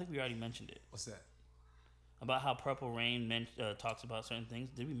 I think we already mentioned it. What's that? About how Purple Rain talks about certain things.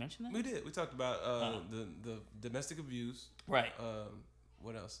 Did we mention that? We did. We talked about the domestic abuse. Right.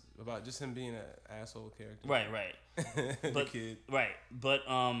 What else? About just him being an asshole character. Right. But the kid. Right. But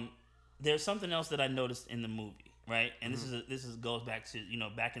there's something else that I noticed in the movie. Right, and this goes back to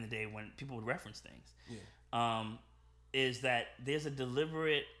back in the day when people would reference things. Yeah. Is that there's a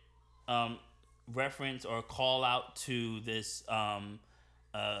deliberate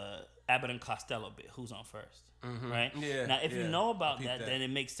Abbott and Costello bit. Who's on first? Mm-hmm. Right? Yeah. Now, if you know about peeped that, then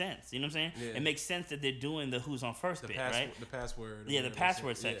it makes sense. You know what I'm saying? Yeah. It makes sense that they're doing the who's on first bit, right? The password. Yeah, the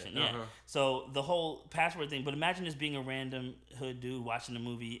password section. Yeah. Uh-huh. So the whole password thing. But imagine this being a random hood dude watching the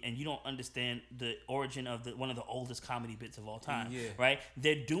movie, and you don't understand the origin of one of the oldest comedy bits of all time. Yeah. Right?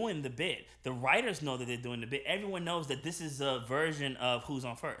 They're doing the bit. The writers know that they're doing the bit. Everyone knows that this is a version of who's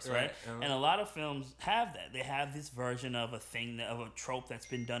on first, right? Uh-huh. And a lot of films have that. They have this version of a thing, of a trope that's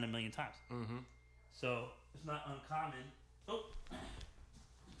been done a million times. Mm-hmm. So it's not uncommon. Oh.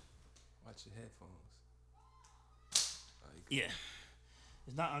 Watch your headphones. Yeah.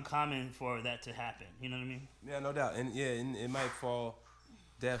 It's not uncommon for that to happen. You know what I mean? Yeah, no doubt. And it might fall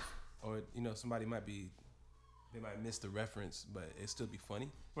deaf, or somebody they might miss the reference, but it still be funny.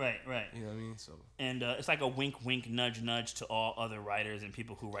 Right. You know what I mean? So. And it's like a wink, wink, nudge, nudge to all other writers and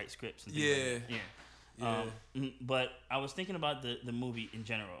people who write scripts and things like that. Yeah. But I was thinking about the movie in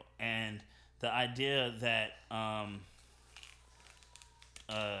general, and the idea that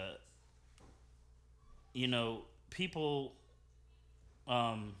people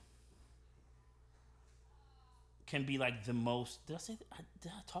can be like the most. Did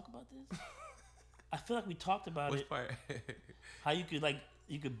I talk about this? I feel like we talked about Which it. part? How you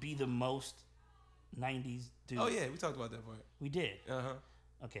could be the most 90s dude. Oh yeah, we talked about that part. We did. Uh-huh.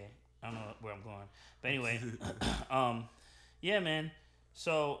 Okay. I don't know where I'm going. But anyway, yeah, man.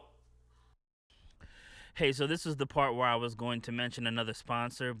 So hey, so this is the part where I was going to mention another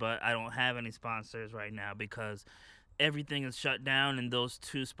sponsor, but I don't have any sponsors right now because everything is shut down, and those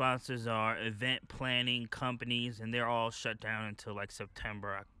two sponsors are event planning companies, and they're all shut down until like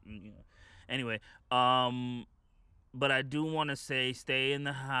September. Anyway, but I do want to say stay in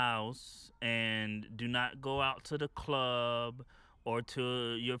the house and do not go out to the club or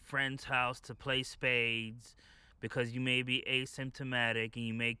to your friend's house to play spades, because you may be asymptomatic and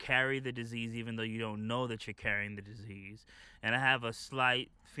you may carry the disease even though you don't know that you're carrying the disease. And I have a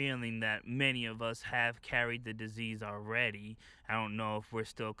slight feeling that many of us have carried the disease already. I don't know if we're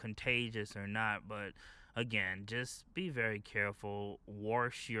still contagious or not, but again, just be very careful.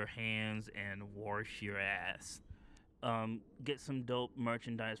 Wash your hands and wash your ass. Get some dope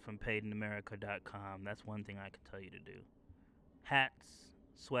merchandise from paidinamerica.com. That's one thing I can tell you to do. Hats,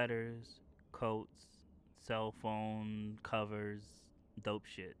 sweaters, coats, cell phone covers, dope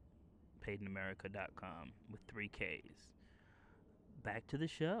shit. PaidInAmerica.com with 3 Ks. Back to the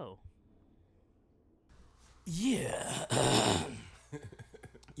show. Yeah.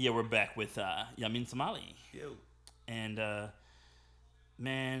 Yeah, we're back with Yamin Semali. Yo. And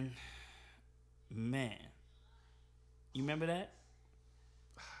man, you remember that?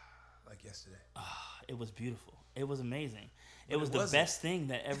 Like yesterday. It was beautiful. It was amazing. But it was the wasn't. best thing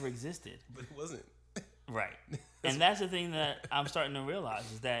that ever existed. But it wasn't. Right. And that's the thing that I'm starting to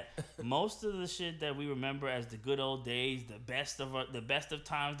realize, is that most of the shit that we remember as the good old days, the best of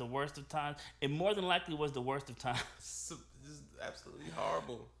times, the worst of times, it more than likely was the worst of times. Just absolutely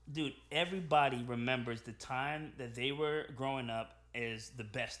horrible. Dude, everybody remembers the time that they were growing up is the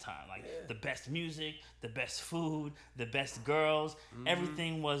best time. Like the best music, the best food, the best girls,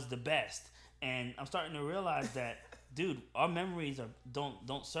 everything was the best. And I'm starting to realize that, dude, our memories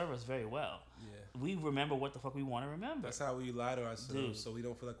don't serve us very well. Yeah. We remember what the fuck we want to remember. That's how we lie to ourselves, Dude. so we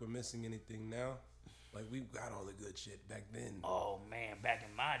don't feel like we're missing anything now. Like, we got all the good shit back then. Oh man, back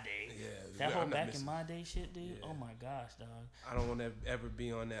in my day. Yeah. That whole I'm not back missing. in my day shit, dude. Yeah. Oh my gosh, dog. I don't want to ever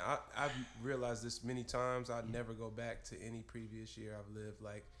be on that. I've realized this many times. I'd never go back to any previous year I've lived.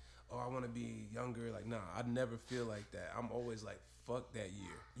 Like, oh, I want to be younger. Like, nah, I'd never feel like that. I'm always like, fuck that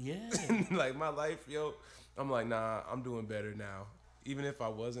year. Yeah. Like, my life, yo, I'm like, nah, I'm doing better now. Even if I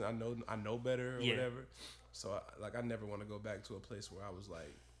wasn't, I know better or whatever. So, I never want to go back to a place where I was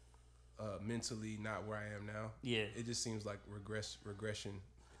like, mentally not where I am now. Yeah. It just seems like regression.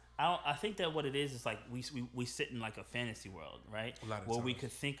 I think that what it is like we sit in like a fantasy world, right? A lot of where we times.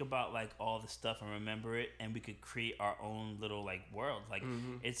 could think about like all the stuff and remember it, and we could create our own little like world. Like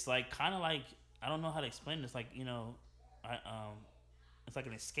it's like kind of like, I don't know how to explain this. Like, it's like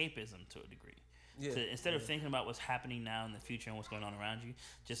an escapism to a degree. Yeah. Instead of thinking about what's happening now in the future and what's going on around you,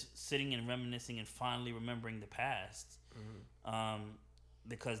 just sitting and reminiscing and finally remembering the past.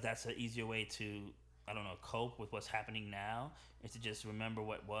 Because that's an easier way to, I don't know, cope with what's happening now, is to just remember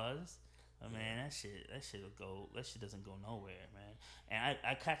what was. But man, that shit doesn't go nowhere, man. And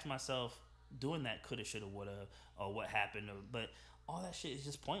I catch myself doing that coulda, shoulda, woulda, or what happened, but all that shit is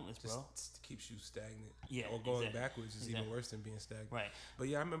just pointless, bro. Just keeps you stagnant. Yeah, Or going exactly. backwards is even worse than being stagnant. Right. But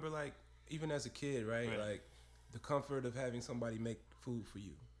yeah, I remember like, even as a kid, right? Like the comfort of having somebody make food for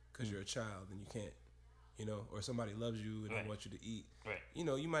you because you're a child and you can't or somebody loves you and Right. they want you to eat. Right.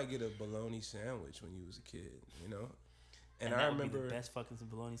 You might get a bologna sandwich when you was a kid. And I that remember would be the best fucking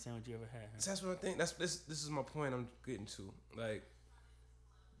bologna sandwich you ever had. Huh? that's what I think. This is my point I'm getting to. Like,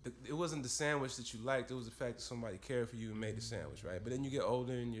 it wasn't the sandwich that you liked. It was the fact that somebody cared for you and made the sandwich, right? But then you get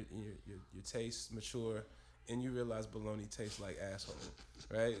older and your tastes mature, and you realize bologna tastes like asshole,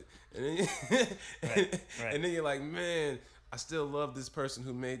 right? And then Right. and then you're like, man, I still love this person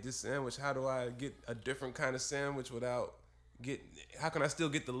who made this sandwich. How do I get a different kind of sandwich without how can I still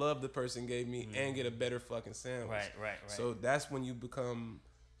get the love the person gave me and get a better fucking sandwich? Right. So that's when you become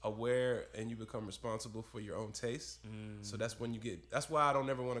aware and you become responsible for your own taste. So that's when that's why I don't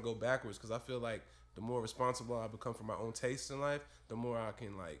ever want to go backwards, because I feel like the more responsible I become for my own tastes in life, the more I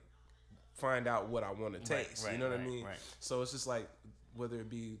can like find out what I want to taste. You know what I mean? Right. So it's just like, whether it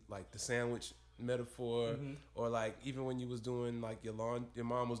be like the sandwich metaphor, or like even when you was doing like your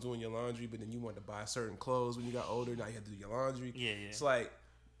mom was doing your laundry, but then you wanted to buy certain clothes when you got older. Now you have to do your laundry. Yeah. It's like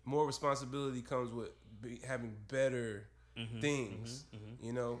more responsibility comes with having better things.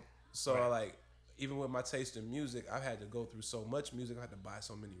 So Right. I like, even with my taste in music, I've had to go through so much music. I had to buy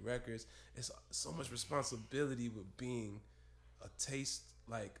so many records. It's so much responsibility with being a taste,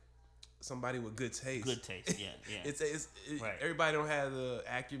 like somebody with good taste. Good taste. Yeah. Right. Everybody don't have the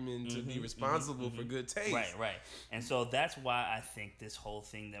acumen to be responsible for good taste. Right. And so that's why I think this whole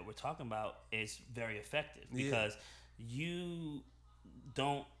thing that we're talking about is very effective, because you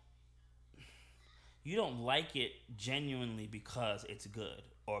don't like it genuinely because it's good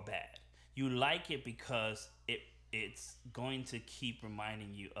or bad. You like it because it's going to keep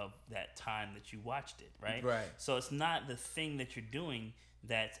reminding you of that time that you watched it, right? Right. So it's not the thing that you're doing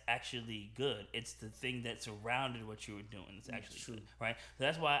that's actually good. It's the thing that surrounded what you were doing that's actually True. good, right? So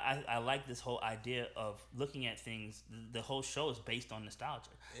that's why I like this whole idea of looking at things. The whole show is based on nostalgia.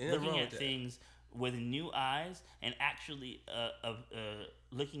 Ain't Looking wrong at with that. things with new eyes and actually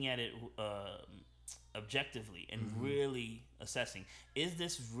looking at it objectively and really assessing, is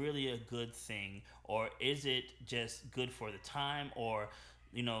this really a good thing, or is it just good for the time, or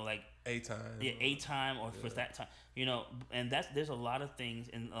like A time. yeah, a time, or for that time, and there's a lot of things,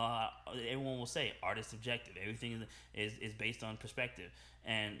 and everyone will say art is subjective. Everything is based on perspective,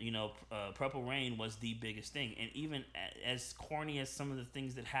 and Purple Rain was the biggest thing, and even as corny as some of the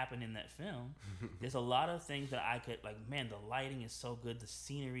things that happen in that film, there's a lot of things that I could like. Man, the lighting is so good, the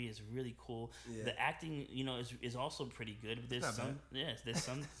scenery is really cool, the acting, is also pretty good. But there's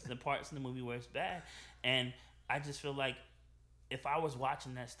some the parts in the movie where it's bad, and I just feel like, if I was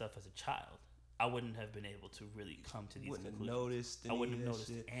watching that stuff as a child, I wouldn't have been able to really come to these conclusions. I wouldn't have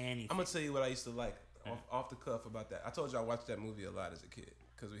noticed anything. I'm gonna tell you what I used to like off the cuff about that. I told you I watched that movie a lot as a kid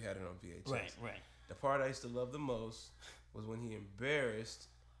because we had it on VHS. Right. The part I used to love the most was when he embarrassed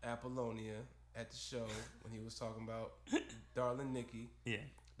Apollonia at the show when he was talking about Darling Nikki. Yeah.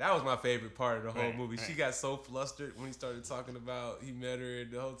 That was my favorite part of the whole Right, movie. right. She got so flustered when he started talking about he met her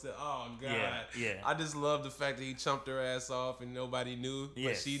in the hotel. Oh God! Yeah. I just love the fact that he chumped her ass off and nobody knew, but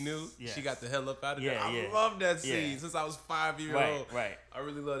Yes, she knew. yes. She got the hell up out of there. Yeah, I yeah. love that scene Yeah. since I was 5 years old. Right. I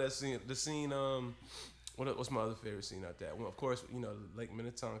really love that scene. The scene. What's my other favorite scene out there? Well, of course, Lake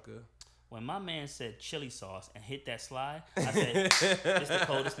Minnetonka. When my man said chili sauce and hit that slide, I said, "It's the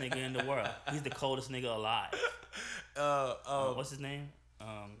coldest nigga in the world. He's the coldest nigga alive." What's his name?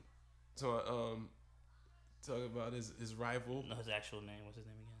 Talk about his rival. No, his actual name. What's his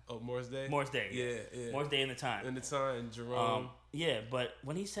name again? Oh, Morris Day. Morris Day. Yeah. Morris Day in the time. In the time, Jerome. Yeah, but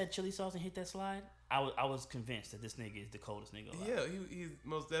when he said chili sauce and hit that slide, I was convinced that this nigga is the coldest nigga alive. Yeah, he's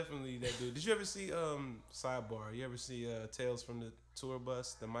most definitely that dude. Did you ever see Sidebar? You ever see Tales from the Tour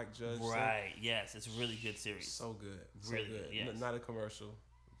Bus, the Mike Judge? Right. Yes, it's a really good series. So good. Really good. good, yes. Not a commercial.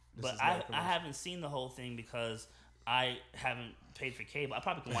 This But is not a I commercial. haven't seen the whole thing because I haven't paid for cable. I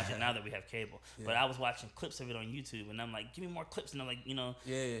probably can watch it now that we have cable. Yeah. But I was watching clips of it on YouTube, and I'm like, give me more clips. And I'm like,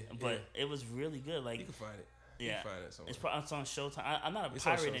 Yeah. But it was really good. Like, you can find it. yeah, You can find it somewhere. it's on Showtime. I'm not a It's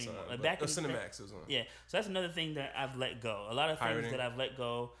on pirate Showtime, anymore. Like but- back in Cinemax is on. Yeah, so that's another thing that I've let go. A lot of things Pirating. that I've let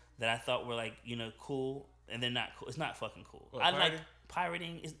go that I thought were like cool, and they're not cool. It's not fucking cool. What, I like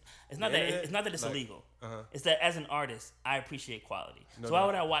pirating? pirating. It's The not that internet? it's not that it's Like, illegal. uh-huh. It's that as an artist, I appreciate quality. No so why doubt.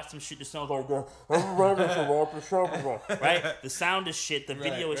 would I watch some shit that sounds like right? The sound is shit. The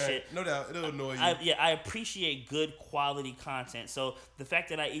video is shit. No doubt, it'll annoy you. I appreciate good quality content. So the fact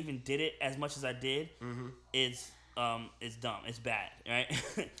that I even did it as much as I did is dumb. It's bad, right?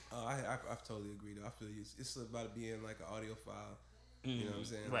 I totally agree though. I feel you. It's about being like an audiophile. You know what I'm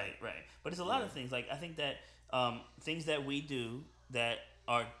saying? Right. But it's a lot of things. Like I think that things that we do that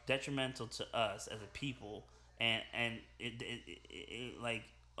are detrimental to us as a people, and it like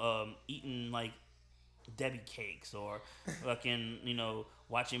eating like Debbie cakes or fucking,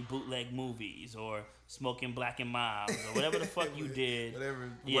 watching bootleg movies or smoking Black and Miles or whatever the fuck you did. Whatever,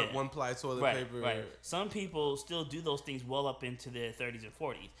 Yeah. one ply toilet Right, paper. right. Some people still do those things well up into their 30s and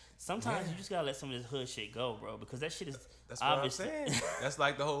 40s. Sometimes you just gotta let some of this hood shit go, bro, because that shit is That's what I'm saying. That's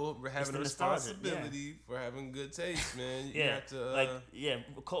like the whole having the a nostalgia, responsibility for having good taste, man. You Yeah, have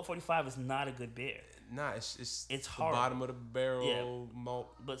to, Colt 45 is not a good beer. Nah, it's It's the horrible. bottom of the barrel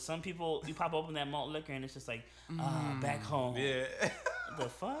malt. But some people, you pop open that malt liquor and it's just like, back home. Yeah. What the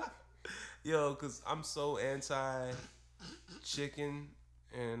fuck? Yo, cause I'm so anti chicken,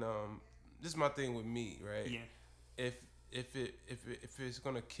 and this is my thing with meat, right? Yeah. If it's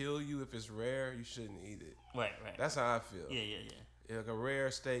gonna kill you, if it's rare, you shouldn't eat it. Right. That's how I feel. Yeah. Like a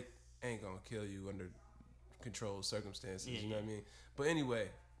rare steak ain't gonna kill you under controlled circumstances. Yeah, you know what I mean? But anyway,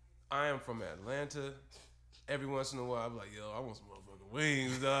 I am from Atlanta. Every once in a while, I'm like, yo, I want some motherfucking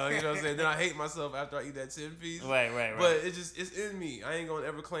wings, dog. You know what I'm saying? Then I hate myself after I eat that 10-piece. Right. But it's in me. I ain't gonna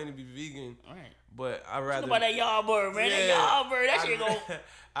ever claim to be vegan. Right. But I rather. Think about that Yardbird, man. That Yardbird, that shit go.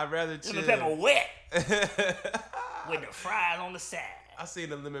 I'd rather chill. Lemon pepper wet with the fries on the side. I seen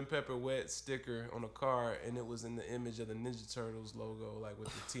the lemon pepper wet sticker on a car, and it was in the image of the Ninja Turtles logo, like with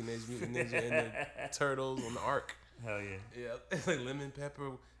the Teenage Mutant Ninja and the turtles on the arc. Hell yeah. Yeah, it's like lemon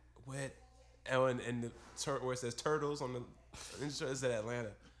pepper wet, and the where it says turtles on the Ninja Turtles, it's at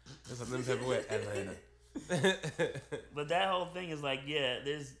Atlanta. It's like lemon pepper wet, Atlanta. But that whole thing is like,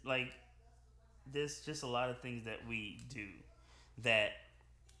 there's just a lot of things that we do that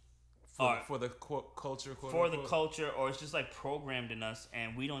for the culture, for the culture, or it's just like programmed in us,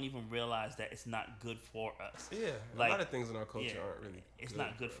 and we don't even realize that it's not good for us. Yeah, like, a lot of things in our culture aren't really. It's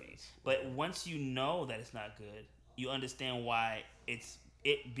not good for you. But once you know that it's not good, you understand why it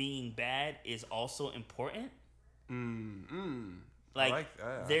being bad is also important. Like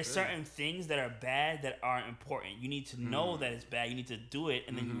there's certain things that are bad that are important. You need to know that it's bad. You need to do it,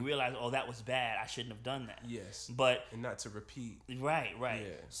 and then you realize, oh, that was bad. I shouldn't have done that. Yes, but and not to repeat. Right.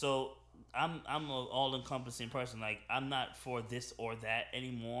 Yeah. So I'm an all-encompassing person. Like, I'm not for this or that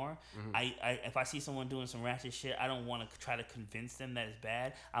anymore. I if I see someone doing some ratchet shit, I don't want to try to convince them that it's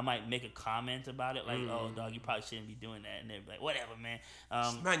bad. I might make a comment about it, like, "Oh, dog, you probably shouldn't be doing that," and they're like, "Whatever, man.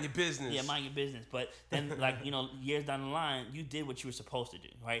 Mind your business." Yeah, mind your business. But then, like, years down the line, you did what you were supposed to do,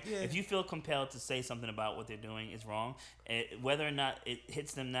 right? Yeah. If you feel compelled to say something about what they're doing is wrong, whether or not it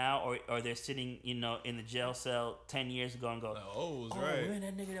hits them now, or they're sitting, in the jail cell 10 years ago and go, "Oh, it was right. Man,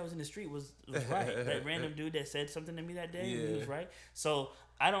 that nigga that was in the street was right. That random dude that said something to me that day, he was right." So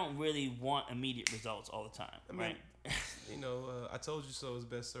I don't really want immediate results all the time, right? I told you so is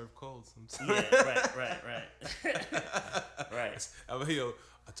best served cold sometimes. Yeah, right.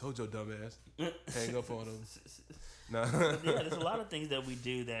 I told your dumbass. Hang up on him. Nah. There's a lot of things that we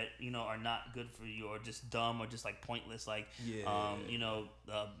do that are not good for you, or just dumb, or just like pointless. Like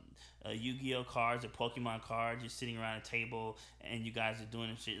Yu-Gi-Oh cards or Pokemon cards. You're sitting around a table and you guys are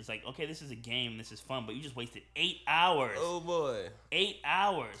doing shit. It's like, okay, this is a game, this is fun, but you just wasted 8 hours. Oh boy, 8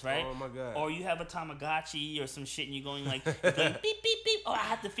 hours, right? Oh my god. Or you have a Tamagotchi or some shit, and you're going beep beep beep. Oh, I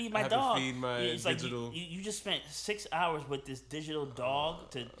have to feed my dog. To feed my it's digital. Like you just spent 6 hours with this digital dog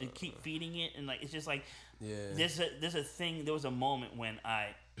to keep feeding it, and like it's just like. Yeah. There's a thing. There was a moment when I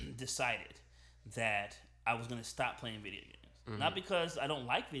decided that I was gonna stop playing video games. Not because I don't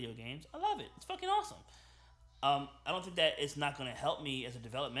like video games. I love it. It's fucking awesome. I don't think that it's not gonna help me as a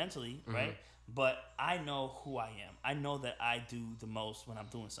developmentally, right? But I know who I am. I know that I do the most when I'm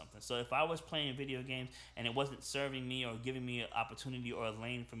doing something. So if I was playing video games and it wasn't serving me or giving me an opportunity or a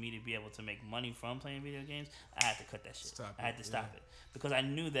lane for me to be able to make money from playing video games, I had to cut that shit. I had to stop it. Because I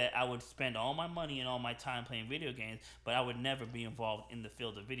knew that I would spend all my money and all my time playing video games, but I would never be involved in the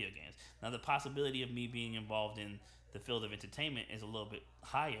field of video games. Now, the possibility of me being involved in the field of entertainment is a little bit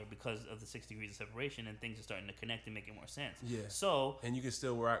higher because of the 6 degrees of separation, and things are starting to connect and making more sense. Yeah. So, and you can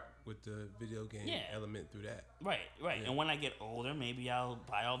still rock with the video game element through that. Right. Yeah. And when I get older, maybe I'll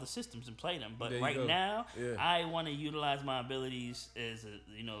buy all the systems and play them. But right now, I want to utilize my abilities as a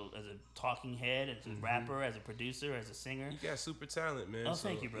talking head, as a rapper, as a producer, as a singer. You got super talent, man. Oh,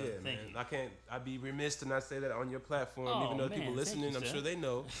 thank you, brother. Yeah, thank you. I'd be remiss to not say that on your platform, even though people listening, I'm sure they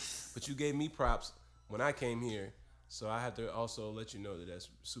know. But you gave me props when I came here. So I have to also let you know that that's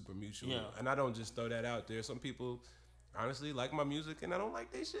super mutual. Yeah. And I don't just throw that out there. Some people, honestly, like my music, and I don't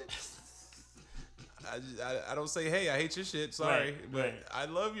like their shit. I don't say, hey, I hate your shit. Sorry, but I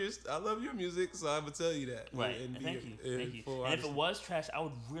love your music, so I'm gonna tell you that. Right. Thank you. And if it was trash, I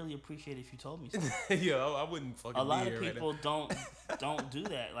would really appreciate it if you told me so. Yo, I wouldn't fucking. A lot of people don't do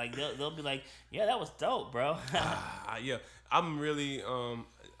that. Like they'll be like, yeah, that was dope, bro. Yeah, I'm really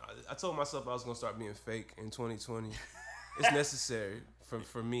I told myself I was gonna start being fake in 2020. It's necessary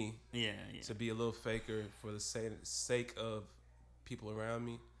for me to be a little faker for the sake of people around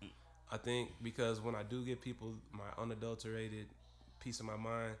me. I think because when I do give people my unadulterated piece of my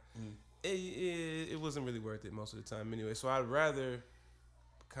mind, it wasn't really worth it most of the time anyway. So I'd rather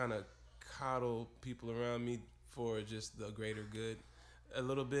kind of coddle people around me for just the greater good a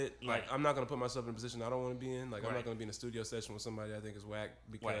little bit. Like, I'm not going to put myself in a position I don't want to be in. Like, I'm not going to be in a studio session with somebody I think is whack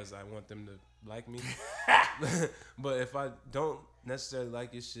because I want them to like me. But if I don't necessarily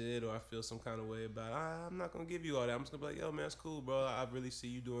like your shit or I feel some kind of way about it, I'm not going to give you all that. I'm just going to be like, yo, man, it's cool, bro. I really see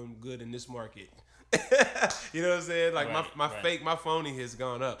you doing good in this market. You know what I'm saying? Like, my phony has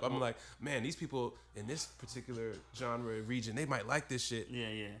gone up. I'm like, man, these people in this particular genre region, they might like this shit.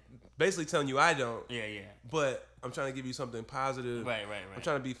 Yeah. Basically telling you I don't. Yeah. But I'm trying to give you something positive. Right. I'm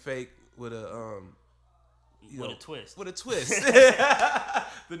trying to be fake with a with a twist. With a twist.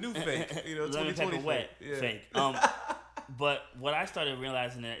 The new fake. 2020 wet fake. But what I started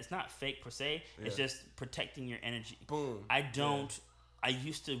realizing that it's not fake per se. It's just protecting your energy. Boom. I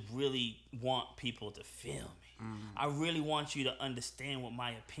used to really want people to feel me. I really want you to understand what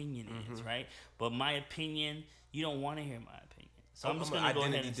my opinion is, right? But my opinion, you don't want to hear my opinion. So I'm just going to go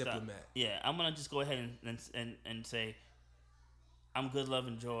ahead and stop. Yeah, I'm going to just go ahead and say, I'm good, love,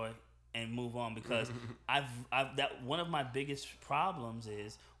 and joy, and move on because that one of my biggest problems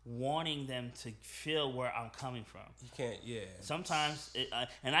is wanting them to feel where I'm coming from. You can't, Sometimes,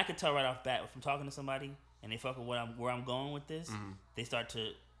 and I could tell right off bat if I'm talking to somebody and they fuck with where I'm going with this, they start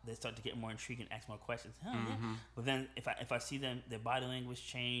to get more intrigued and ask more questions. Yeah. But then if I see them, their body language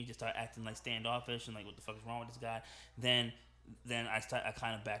change, they start acting like standoffish and like what the fuck is wrong with this guy, then I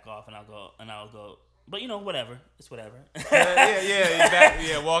kind of back off and I'll go. But whatever. It's whatever.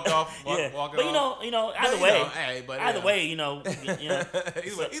 Walk off. Walk but off. Either way. Either way, Either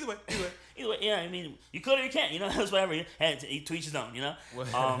way, yeah. I mean, you could or you can't. It's whatever. To each his own.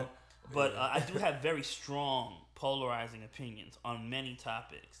 But I do have very strong polarizing opinions on many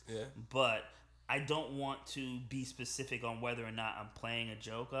topics. Yeah. But I don't want to be specific on whether or not I'm playing a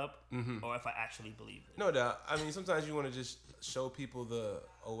joke up or if I actually believe it. No doubt. I mean, sometimes you want to just show people the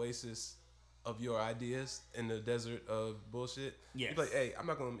oasis of your ideas in the desert of bullshit. Yes. You're like, hey,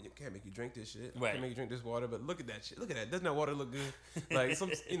 can't make you drink this shit. Right. Can't make you drink this water, but look at that shit. Look at that. Doesn't that water look good? Like,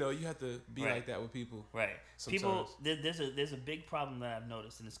 you have to be like that with people. Right. Sometimes. People, there's a big problem that I've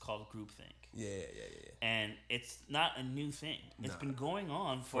noticed, and it's called groupthink. Yeah. And it's not a new thing. It's been going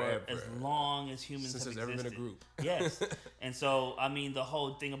on for Forever. as long as humans Since have there's existed. ever been a group. Yes. And so, I mean, the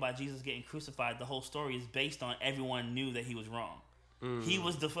whole thing about Jesus getting crucified, the whole story is based on everyone knew that he was wrong. He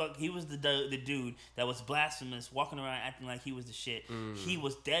was the dude that was blasphemous, walking around acting like he was the shit. He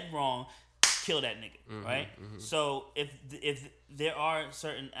was dead wrong. Kill that nigga, right? So if there are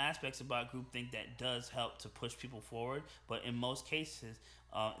certain aspects about groupthink that does help to push people forward, but in most cases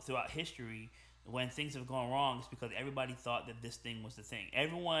throughout history, when things have gone wrong, it's because everybody thought that this thing was the thing.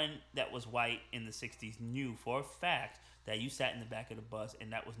 Everyone that was white in the 60s knew for a fact that you sat in the back of the bus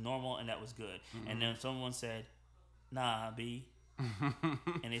and that was normal and that was good. And then someone said, nah, B.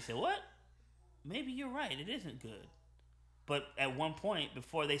 And they said, what? Maybe you're right. It isn't good. But at one point,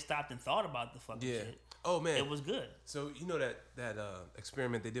 before they stopped and thought about the fucking shit, it was good. So you know that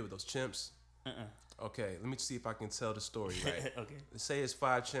experiment they did with those chimps? Okay, let me see if I can tell the story right. Okay. Let's say it's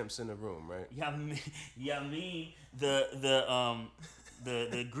 5 chimps in a room, right? Yamin, the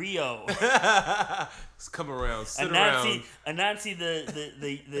griot. Let's come around, sit around. Anansi,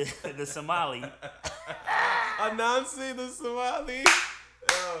 the Somali. Anansi, the Somali.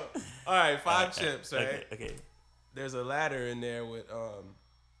 All right, 5 chimps, right? Okay. There's a ladder in there with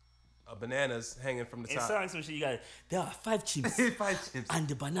bananas hanging from the top. It sounds like some shit you got. There are 5 chimps. 5 chimps. And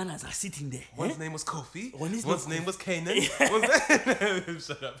the bananas are sitting there. One's name was Kofi. One's name was Canaan.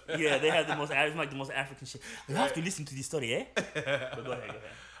 Shut up. Yeah, they have the most African shit. You have to listen to the story, eh? But go ahead.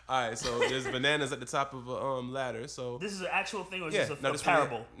 All right, so there's bananas at the top of a ladder. So this is an actual thing, or is this a this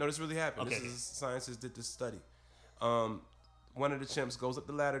parable? This really happened. Okay. Scientists did this study. One of the chimps goes up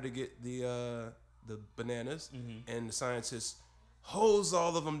the ladder to get the bananas, and the scientist holds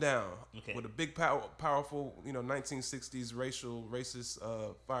all of them down with a big, powerful, 1960s racist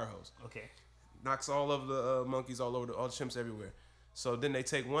fire hose. Okay. Knocks all of the monkeys all over, all the chimps everywhere. So then they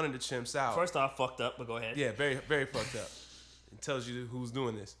take one of the chimps out. First off, fucked up, but go ahead. Yeah, very, very fucked up. It tells you who's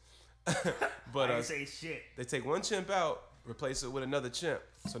doing this. But I didn't say shit. They take one chimp out, replace it with another chimp.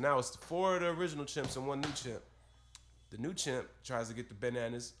 So now it's 4 of the original chimps and 1 new chimp. The new chimp tries to get the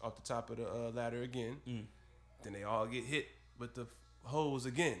bananas off the top of the ladder again. Then they all get hit with the hose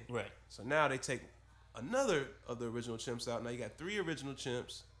again. Right. So now they take another of the original chimps out. Now you got 3 original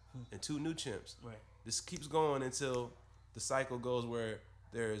chimps and 2 new chimps. Right. This keeps going until the cycle goes where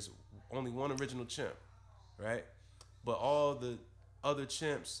there's only one original chimp, right? But all the other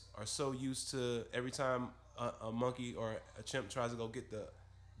chimps are so used to every time a monkey or a chimp tries to go get the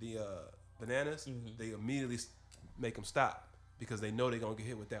bananas, they immediately make them stop because they know they're gonna get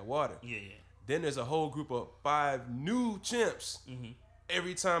hit with that water. Yeah. Then there's a whole group of 5 new chimps.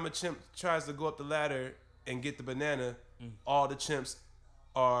 Every time a chimp tries to go up the ladder and get the banana, all the chimps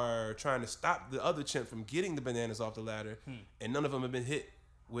are trying to stop the other chimp from getting the bananas off the ladder, and none of them have been hit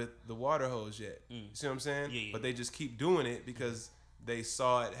with the water hose yet. You see what I'm saying? Yeah. But they just keep doing it because they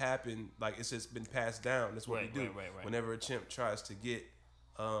saw it happen. Like, it's just been passed down. That's what we do. Right. Whenever a chimp tries to get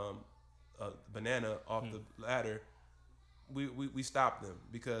a banana off the ladder, we stop them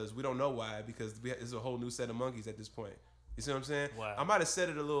because we don't know why. Because it's a whole new set of monkeys at this point. You see what I'm saying? Wow. I might have said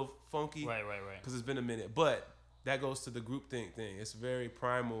it a little funky, Right. because it's been a minute, but that goes to the groupthink thing. It's very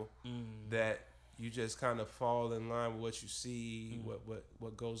primal that you just kind of fall in line with what you see,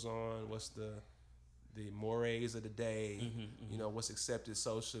 what goes on, what's the mores of the day, you know, what's accepted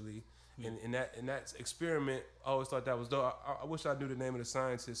socially. And in that experiment, I always thought that was dope. I wish I knew the name of the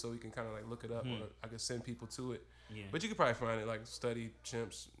scientist so we can kind of like look it up, or I could send people to it. Yeah. But you could probably find it, like study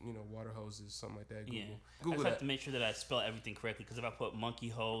chimps, you know, water hoses, something like that. Yeah. I Google just that. have to make sure that I spell everything correctly because if I put monkey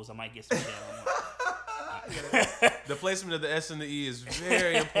hose, I might get some shit on. The placement of the S and the E is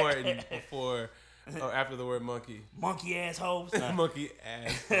very important before or after the word monkey. Monkey ass hose. Nah. Monkey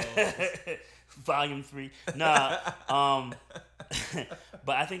ass. Volume 3. Nah.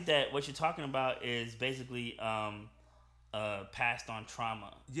 But I think that what you're talking about is basically passed on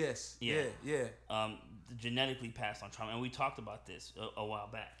trauma. Yes. Yeah. Yeah. Genetically passed on trauma, and we talked about this a while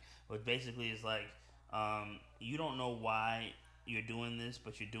back. But basically, it's like you don't know why you're doing this,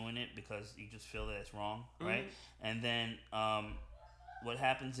 but you're doing it because you just feel that it's wrong, right? And then what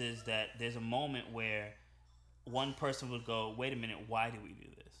happens is that there's a moment where one person would go, "Wait a minute, why do we do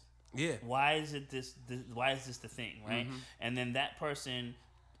this? Yeah. Why is it this? Why is this the thing, right?" And then that person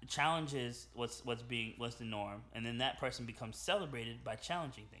challenges what's the norm, and then that person becomes celebrated by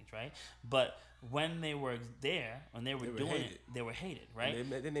challenging things, right? But when they were there, when they were doing hated. it, they were hated, right?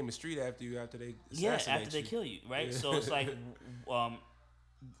 They name a street after you after they After they kill you, right? Yeah. So it's like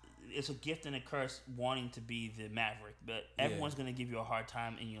it's a gift and a curse wanting to be the maverick, but everyone's going to give you a hard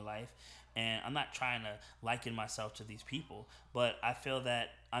time in your life. And I'm not trying to liken myself to these people, but I feel that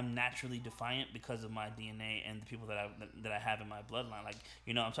I'm naturally defiant because of my DNA and the people that I have in my bloodline. Like,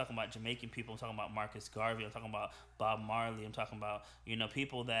 you know, I'm talking about Jamaican people. I'm talking about Marcus Garvey. I'm talking about Bob Marley. I'm talking about, you know,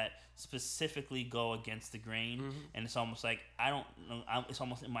 people that specifically go against the grain. And it's almost like I don't know. It's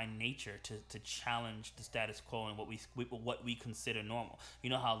almost in my nature to challenge the status quo and what we consider normal. You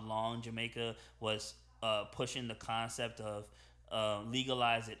know how long Jamaica was pushing the concept of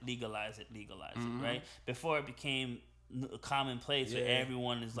legalize it, right? Before it became a commonplace where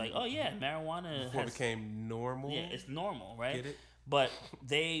everyone is like, oh yeah, marijuana Before it became normal. Yeah, it's normal, right? Get it? But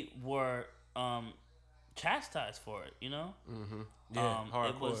they were chastised for it, you know? Yeah,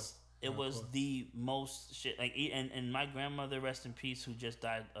 hardcore. It was the most shit. Like, and my grandmother, rest in peace, who just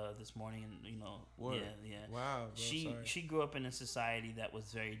died this morning, and you know, Word. yeah. Wow. She grew up in a society that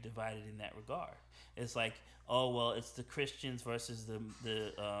was very divided in that regard. It's like, oh well, it's the Christians versus the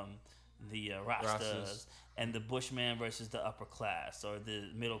Rastas, and the Bushman versus the upper class, or the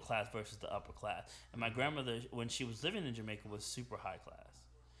middle class versus the upper class. And my grandmother, when she was living in Jamaica, was super high class,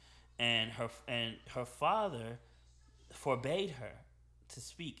 and her father forbade her to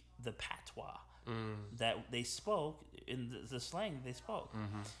speak the patois that they spoke in the slang they spoke.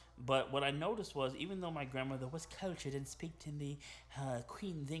 But what I noticed was, even though my grandmother was cultured and speak in the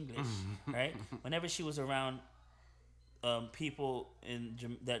Queen's English, right? Whenever she was around people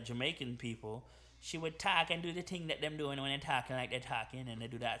that Jamaican people, she would talk and do the thing that them doing when they're talking, like they're talking, and they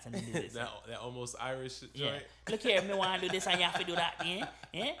do that and they do this. that almost Irish joint. Yeah. Look here, me want to do this and you have to do that. Yeah.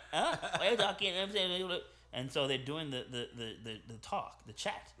 What you talking? I'm saying. And so they're doing the talk, the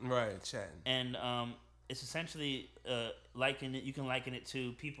chat. Right, chatting. And it's essentially you can liken it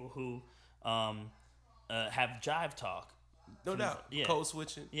to people who have jive talk. No doubt. Yeah. Code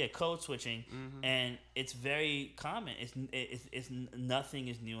switching. Yeah, code switching. And it's very common. It's nothing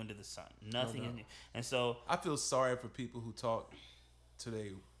is new under the sun. Nothing is new. And so I feel sorry for people who talk to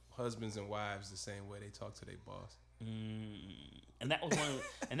their husbands and wives the same way they talk to their boss. And that was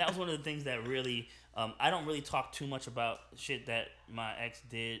one of the things that really I don't really talk too much about shit that my ex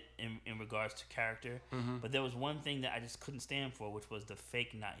did in regards to character, but there was one thing that I just couldn't stand for, which was the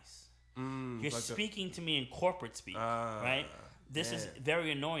fake nice. You're like speaking to me in corporate speak, right? This is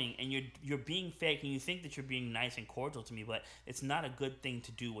very annoying, and you're being fake, and you think that you're being nice and cordial to me, but it's not a good thing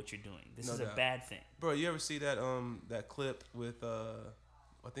to do what you're doing. This is a bad thing. Bro, you ever see that that clip with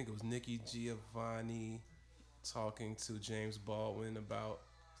I think it was Nikki Giovanni talking to James Baldwin about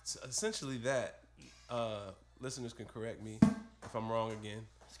essentially that. Listeners can correct me if I'm wrong again.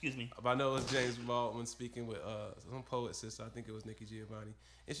 Excuse me. But I know it was James Baldwin speaking with some poet sister. I think it was Nikki Giovanni,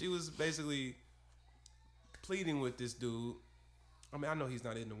 and she was basically pleading with this dude. I mean, I know he's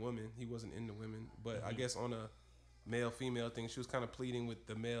not into women. He wasn't into women, but I guess on a male-female thing, she was kind of pleading with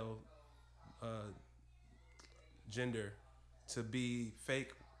the male gender to be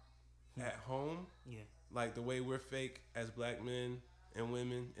fake at home. Yeah. Like the way we're fake as black men and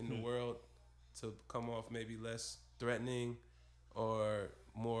women in the world, to come off maybe less threatening or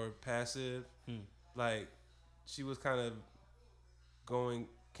more passive. Like she was kind of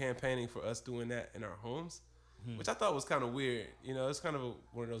campaigning for us doing that in our homes. Which I thought was kind of weird. You know, it's kind of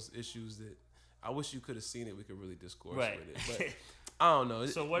one of those issues that I wish you could have seen it. We could really discourse with it. But I don't know.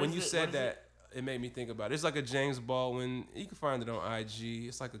 So when you said that, it made me think about it. It's like a James Baldwin. You can find it on IG.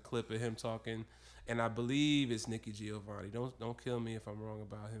 It's like a clip of him talking. And I believe it's Nikki Giovanni. Don't kill me if I'm wrong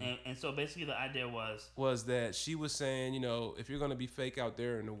about him. And so basically the idea was that she was saying, you know, if you're going to be fake out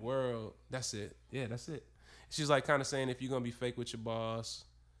there in the world, that's it. Yeah, that's it. She's like kind of saying if you're going to be fake with your boss,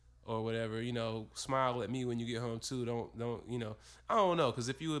 or whatever, you know, smile at me when you get home too. Don't, you know, I don't know, because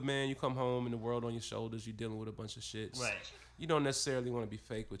if you a man, you come home and the world on your shoulders, you dealing with a bunch of shit. Right. You don't necessarily want to be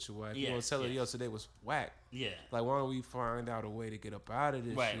fake with your wife. You want to tell her, yo, today was whack. Yeah. Like, why don't we find out a way to get up out of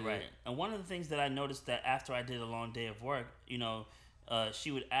this shit? Right. And one of the things that I noticed that after I did a long day of work, you know,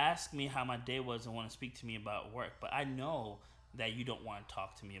 she would ask me how my day was and want to speak to me about work. But I know that you don't want to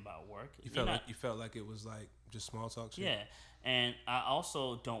talk to me about work. You felt like it was like just small talk shit? Yeah. And I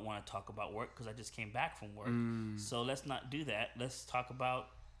also don't want to talk about work because I just came back from work. So let's not do that. Let's talk about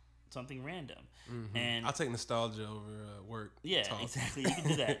something random. And I'll take nostalgia over work. Yeah, talk. Exactly. You can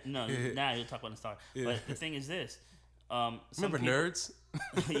do that. No, now you'll talk about nostalgia. Yeah. But the thing is this. Remember Nerds?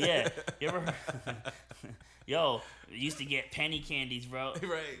 Yeah. You ever Yo, used to get penny candies, bro.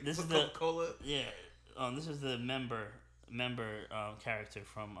 Right. This is Coca-Cola. Yeah. This is the member character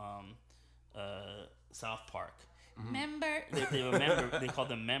from South Park. Member, they were member. They called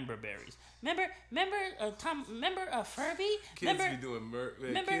them member berries. Member, Tom. Member, Furby. Kids be doing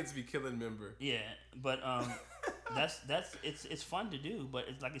kids be killing member. Yeah, but that's it's fun to do. But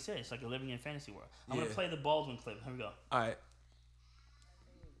it's like I said, it's like a living in a fantasy world. I'm gonna play the Baldwin clip. Here we go. All right.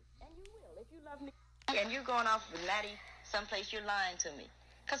 And you will if you love me. And you're going off with Maddie someplace. You're lying to me.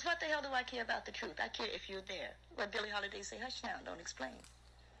 Cause what the hell do I care about the truth? I care if you're there. What Billie Holiday say? Hush now, don't explain.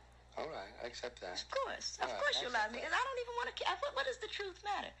 All right, I accept that. Of course you lie to me. And I don't even want to care. What does the truth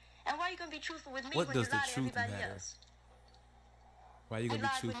matter? And why are you going to be truthful with me What when does you lie the to truth everybody matter? else? Why are you You gonna be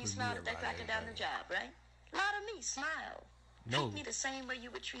lied when truthful you with smiled me? at that cracker down the job, right? Lie to me, smile. No. Treat me the same way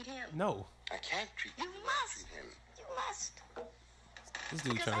you would treat him. No. I can't treat You you the way I must. treat him. You must. This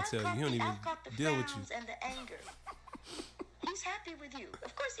dude Because trying to tell you he don't even I've caught the deal with you. frowns and the anger. He's happy with you.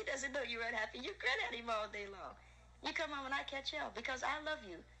 Of course he doesn't know you're unhappy. You grin at him all day long. You come home and I catch hell because I love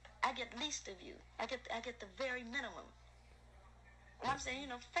you. I get least of you. I get the very minimum. And I'm saying,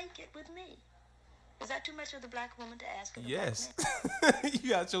 fake it with me. Is that too much of the black woman to ask of the Yes. black man? You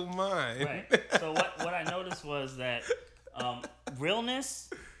got your mind. Right. So what I noticed was that realness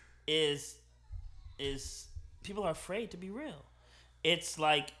is people are afraid to be real. It's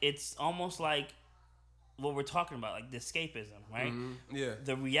almost like what we're talking about, like the escapism, right? Mm-hmm. Yeah.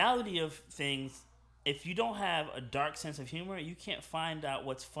 The reality of things, if you don't have a dark sense of humor, you can't find out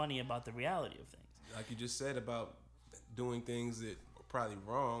what's funny about the reality of things. Like you just said about doing things that were probably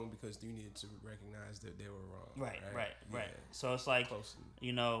wrong because you needed to recognize that they were wrong. Right. Yeah. So it's like, Close.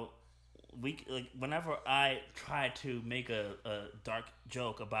 whenever I try to make a dark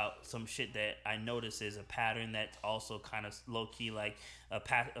joke about some shit that I notice is a pattern that's also kind of low key, like a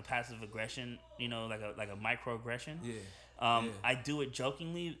passive aggression, like a microaggression. Yeah. I do it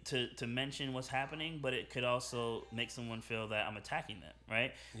jokingly to mention what's happening, but it could also make someone feel that I'm attacking them,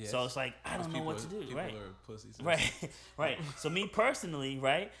 right? Yes. So it's like, I don't know what to do, people right? Are pussies. Right. So me personally,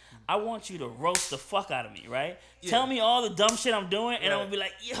 right, I want you to roast the fuck out of me, right? Yeah. Tell me all the dumb shit I'm doing, and I'm gonna be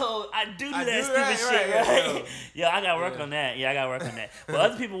like, yo, I do that stupid shit, right? Yo, I gotta work on that. Yeah, I gotta work on that. But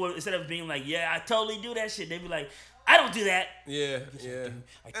other people would, instead of being like, yeah, I totally do that shit, they'd be like, I don't do that. Yeah. And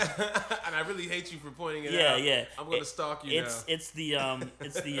I really hate you for pointing it Yeah, out. yeah. I'm gonna stalk you now. It's the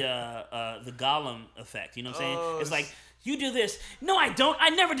Gollum effect. You know what I'm saying? It's like You do this. No, I don't. I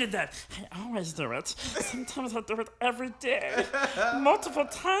never did that. I always do it. Sometimes I do it every day. Multiple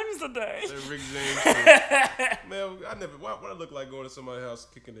times a day. That Rick James shit. Man, I never. What I look like going to somebody's house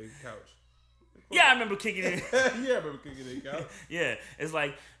kicking their couch? Yeah, I remember kicking it. Yeah, I remember kicking their couch. Yeah, it's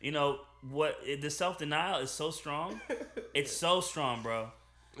like, the self-denial is so strong. It's so strong, bro.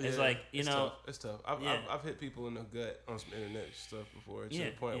 It's like, tough. It's tough. Yeah. I've hit people in the gut on some internet stuff before to Yeah,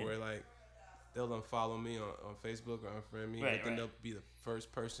 the point yeah. where like they'll unfollow me on Facebook or unfriend me. Right, but then they'll be the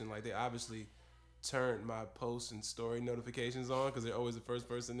first person. Like they obviously turned my post and story notifications on because they're always the first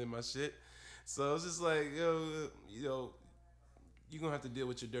person in my shit. So it's just like, you're gonna have to deal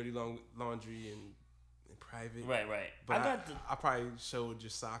with your dirty laundry in private. Right. But I probably showed your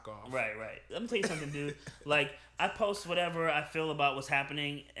sock off. Right. Let me tell you something, dude. Like, I post whatever I feel about what's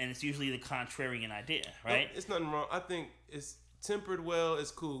happening, and it's usually the contrarian idea, right? It's nothing wrong. I think it's tempered well. It's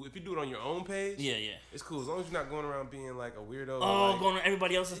cool. If you do it on your own page, Yeah. it's cool. As long as you're not going around being like a weirdo. Oh, like, going on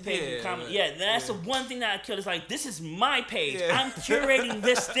everybody else's page and comment. Yeah, that's the one thing that I killed. Is like, this is my page. Yeah. I'm curating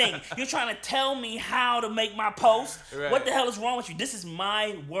this thing. You're trying to tell me how to make my post. Right. What the hell is wrong with you? This is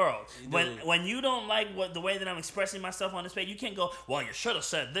my world. You When you don't like the way that I'm expressing myself on this page, you can't go, well, you should have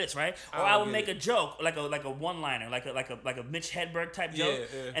said this, right? Or I would make a joke, like a one-liner, like a Mitch Hedberg type joke,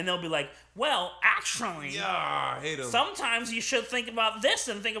 and they'll be like, well, actually, Yeah, I hate them. sometimes you should think about this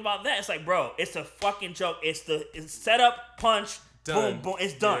and think about that. It's like, bro, it's a fucking joke. It's setup, punch, Done. boom, boom.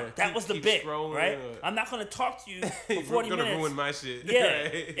 It's done. Yeah. That was the Keep bit, scrolling, right? I'm not gonna talk to you for 40 You're gonna minutes. ruin my shit. Yeah,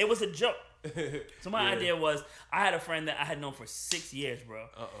 Right. it was a joke. So my Yeah. idea was, I had a friend that I had known for 6 years, bro,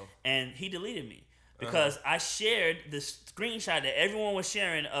 and he deleted me because I shared this screenshot that everyone was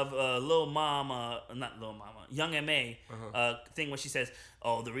sharing of Young M.A. Thing where she says,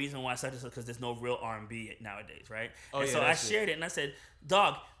 "Oh, the reason why such is because there's no real R&B nowadays, right?" Oh, and yeah, so I that's it. shared it and I said,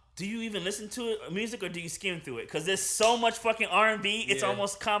 "Dog, do you even listen to it, music, or do you skim through it? Because there's so much fucking R&B, it's Yeah.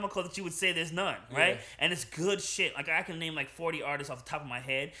 almost comical that you would say there's none, right? Yeah. And it's good shit. Like, I can name like 40 artists off the top of my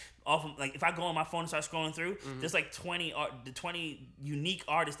head. Like, if I go on my phone and start scrolling through, there's like 20 unique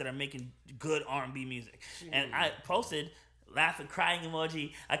artists that are making good R&B music. And I posted laughing, crying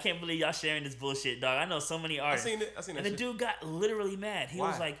emoji. I can't believe y'all sharing this bullshit, dog. I know so many artists. I seen that And the shit. dude got literally mad. He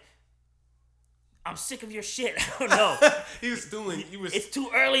was Why? like, I'm sick of your shit. I don't know. It's too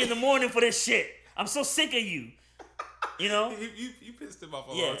early in the morning for this shit. I'm so sick of you. You know? You pissed him off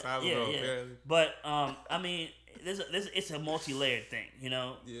a long time ago, apparently. But I mean, it's a multi-layered thing, you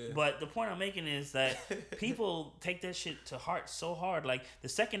know. Yeah. But the point I'm making is that people take that shit to heart so hard. Like, the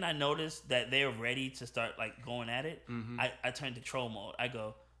second I notice that they're ready to start like going at it, I turn to troll mode. I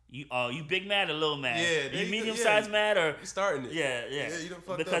go, you big mad or little mad? Yeah, you you- medium yeah, sized mad or You starting it. yeah. You done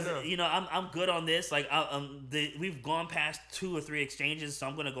fucked Because up now. I'm good on this. Like, we've gone past 2 or 3 exchanges, so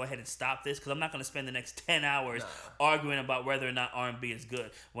I'm gonna go ahead and stop this because I'm not gonna spend the next 10 hours arguing about whether or not R&B is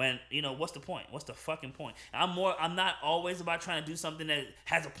good. When what's the point? What's the fucking point? I'm not always about trying to do something that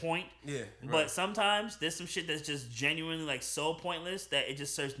has a point. Yeah, right. But sometimes there's some shit that's just genuinely like so pointless that it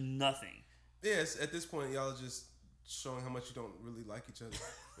just serves nothing. Yes, at this point, y'all are just showing how much you don't really like each other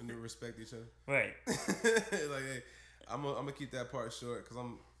and you respect each other. Right. Like, hey, I'm gonna keep that part short because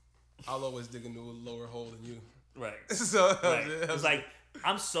I'll always dig into a lower hole than you. Right. So Right. It's like,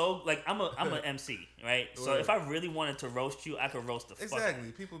 I'm an MC, right? So Right. if I really wanted to roast you, I could roast the fuck out of you.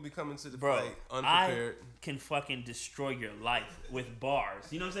 exactly. People be coming to the Bro, fight unprepared. I can fucking destroy your life with bars.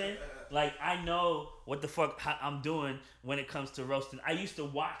 You know what I'm saying? Like, I know what the fuck I'm doing when it comes to roasting. I used to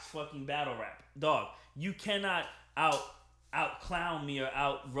watch fucking battle rap. Dog, you cannot out clown me or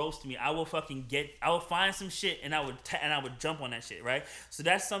out roast me. I will find some shit and I would jump on that shit, right? So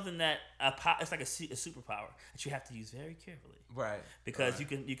that's something that it's like a superpower that you have to use very carefully. Right. Because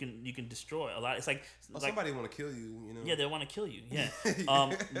right. you can destroy a lot. It's like, somebody want to kill you, you know. yeah, they want to kill you. Yeah.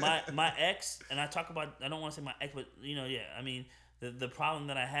 My ex, and I don't want to say my ex, but I mean, the problem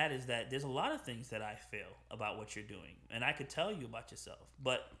that I had is that there's a lot of things that I feel about what you're doing, and I could tell you about yourself,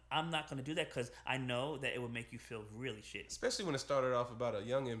 but I'm not going to do that because I know that it would make you feel really shitty. Especially when it started off about a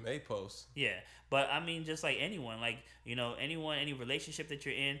Young M.A. post. Yeah, but I mean, just like anyone, like, any relationship that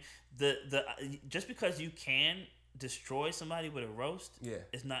you're in, just because you can destroy somebody with a roast,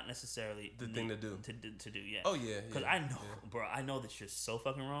 it's not necessarily the thing to do. To do, yeah. Oh yeah. Because I know, bro, I know that you're so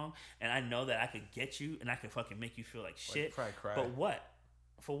fucking wrong, and I know that I could get you, and I could fucking make you feel like shit. Like, cry. But what?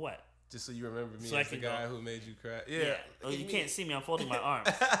 For what? Just so you remember me So as the guy who made you cry. Yeah. Oh, you can't see me. I'm folding my arms.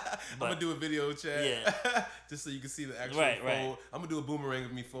 I'm gonna do a video chat. Yeah. Just so you can see the actual Right, fold. right. I'm gonna do a boomerang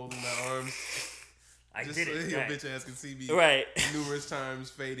of me folding my arms. I just did so it. your Right. bitch ass can see me Right. numerous times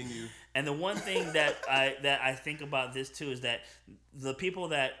fading you. And the one thing that I think about this too is that the people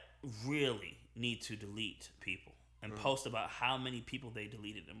that really need to delete people and post about how many people they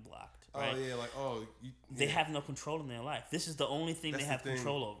deleted and blocked. Right? Oh yeah, like they have no control in their life. This is the only thing they have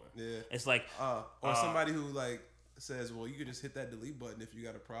control over. Yeah, it's like or somebody who like says, well, you can just hit that delete button if you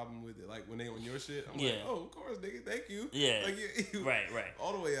got a problem with it. Like when they on your shit, I'm like, oh, of course, nigga, thank you. Yeah, like, right,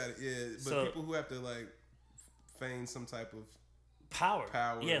 all the way at it. Yeah, but so, people who have to like feign some type of power.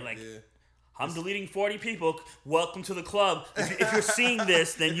 Yeah, like. Yeah. I'm deleting 40 people. Welcome to the club. If you're seeing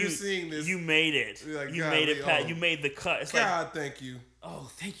this, then you made it. Like, you made it. Pat. You made the cut. It's God, thank you. Oh,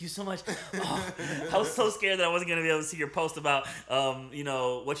 thank you so much. Oh, I was so scared that I wasn't gonna be able to see your post about,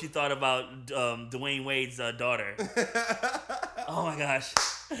 what you thought about Dwayne Wade's daughter. Oh my gosh,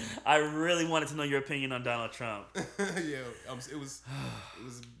 I really wanted to know your opinion on Donald Trump. Yeah, it was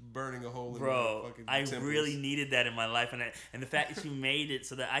burning a hole in my fucking I temples. really needed that in my life, and the fact that you made it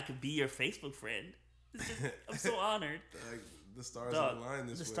so that I could be your Facebook friend. I'm so honored. Like, the stars have aligned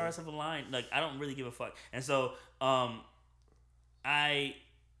this way. The stars have aligned. Like, I don't really give a fuck. And so, I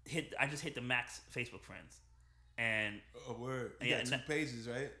just hit the max Facebook friends, and word. You got 2 pages,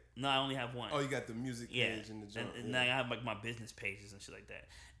 right? No, I only have one. Oh, you got the music page and the junk. And now I have like my business pages and shit like that.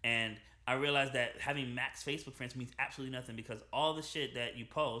 And I realized that having max Facebook friends means absolutely nothing, because all the shit that you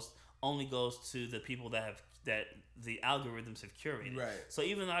post only goes to the people that the algorithms have curated. Right. So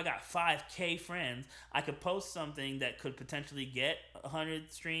even though I got 5K friends, I could post something that could potentially get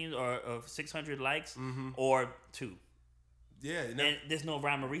 100 streams or 600 likes or 2. Yeah, and there's no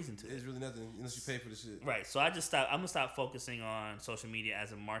rhyme or reason to it. There's really nothing unless you pay for the shit. Right. So I'm gonna stop focusing on social media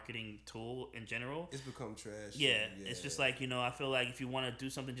as a marketing tool in general. It's become trash. Yeah. It's just like, I feel like if you want to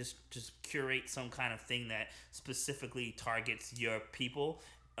do something, just curate some kind of thing that specifically targets your people,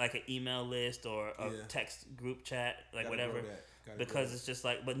 like an email list or a text group chat, like whatever. Because it's just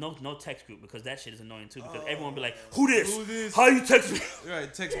like, but no text group, because that shit is annoying too. Because everyone be like, who this? How you text me?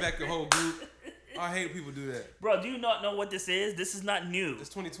 Right. Text back the whole group. I hate when people do that. Bro, do you not know what this is? This is not new. It's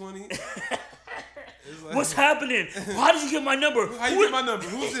 2020. Like, what's happening? How did you get my number? How you get my number?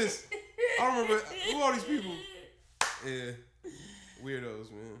 Who's this? I don't remember. Who are these people? Yeah.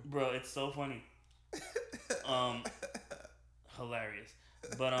 Weirdos, man. Bro, it's so funny. Hilarious.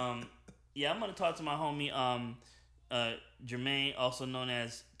 But, yeah, I'm going to talk to my homie, Jermaine, also known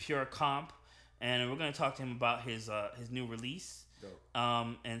as PURECOMP. And we're going to talk to him about his new release. Dope.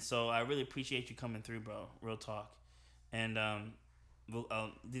 And so I really appreciate you coming through, bro. Real talk. And do you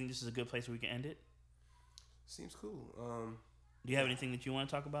think this is a good place where we can end it? Seems cool. Do you have anything that you want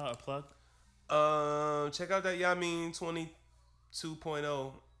to talk about or plug? Check out that Yamin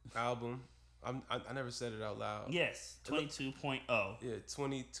 22.0 album. I never said it out loud. Yes, 22.0. Yeah,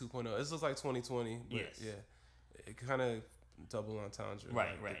 22.0. This looks like 2020, but yes. Yeah, it kind of double entendre.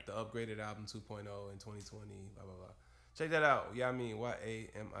 Right. The upgraded album 2.0 in 2020. Blah blah blah. Check that out. Yamin,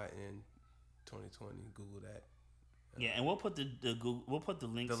 YAMIN 2020. Google that. Yeah, and we'll put the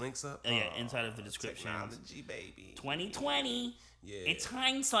links. The links up. Yeah, inside of the description. Technology, baby. 2020. Yeah. It's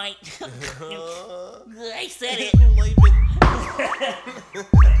hindsight. I said it.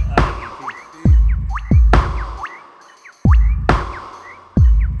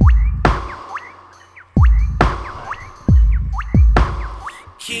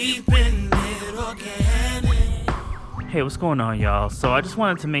 Keeping it organic. Hey, what's going on, y'all? So I just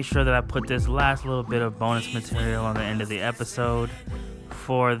wanted to make sure that I put this last little bit of bonus material on the end of the episode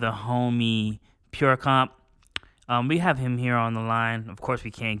for the homie PURECOMP. We have him here on the line. Of course,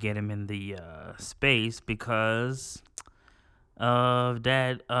 we can't get him in the space because of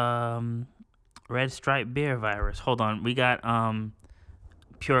that red stripe bear virus. Hold on, we got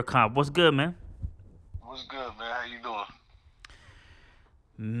PURECOMP. What's good, man? What's good, man? How you doing?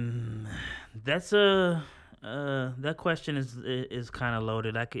 That's that question is kind of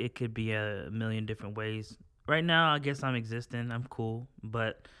loaded. It could be a million different ways. Right now, I guess I'm existing. I'm cool,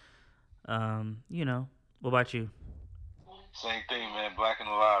 but what about you? Same thing, man. Black and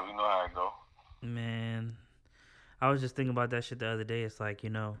alive. You know how it go. Man, I was just thinking about that shit the other day. It's like,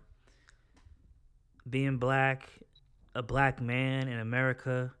 being black, a black man in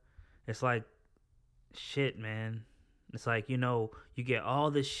America, it's like shit, man. It's like, you get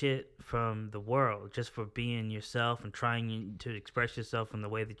all this shit from the world just for being yourself and trying to express yourself in the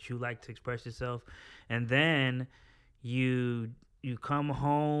way that you like to express yourself. And then you come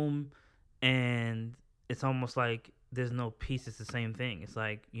home and it's almost like there's no peace. It's the same thing. It's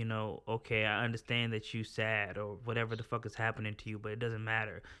like, okay, I understand that you sad or whatever the fuck is happening to you, but it doesn't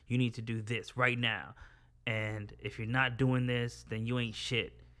matter. You need to do this right now. And if you're not doing this, then you ain't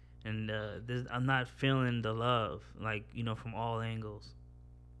shit. And I'm not feeling the love, from all angles.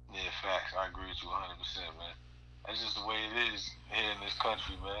 Yeah, facts. I agree with you 100%, man. That's just the way it is here in this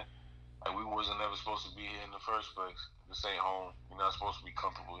country, man. Like we wasn't never supposed to be here in the first place. This ain't home. You're not supposed to be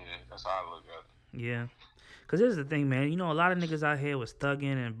comfortable here. That's how I look at it. Yeah. Cause here's the thing, man. You know, a lot of niggas out here was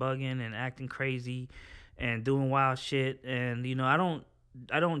thugging and bugging and acting crazy, and doing wild shit. And you know, I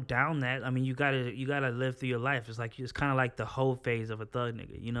don't down that. I mean, you gotta live through your life. It's like it's kind of like the whole phase of a thug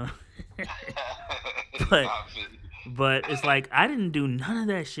nigga, you know. but Nah, I feel you. but it's like I didn't do none of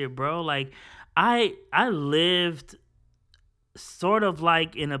that shit, bro. Like I lived sort of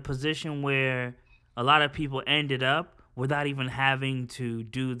like in a position where a lot of people ended up without even having to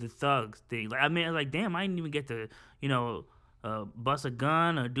do the thugs thing. Like I mean, like damn, I didn't even get to bust a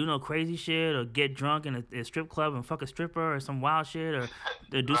gun or do no crazy shit or get drunk in a strip club and fuck a stripper or some wild shit or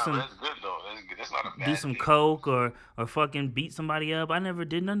do Nah, some that's good though. That's good. That's not a bad do some thing. coke or fucking beat somebody up. I never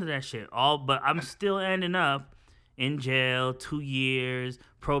did none of that shit. But I'm still ending up in jail, 2 years,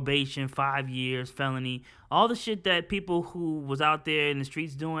 probation, 5 years, felony. All the shit that people who was out there in the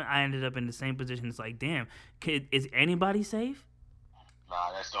streets doing, I ended up in the same position. It's like, damn, is anybody safe?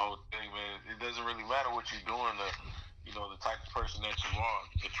 Nah, that's the whole thing, man. It doesn't really matter what you're doing. The type of person that you are.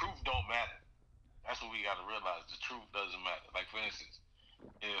 The truth don't matter. That's what we got to realize. The truth doesn't matter. Like for instance,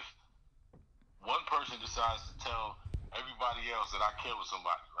 if one person decides to tell everybody else that I killed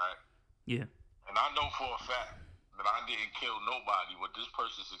somebody, right? Yeah. And I know for a fact that I didn't kill nobody, but this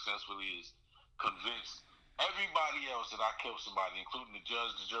person successfully is convinced everybody else that I killed somebody, including the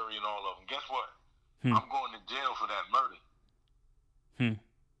judge, the jury, and all of them. Guess what? I'm going to jail for that murder.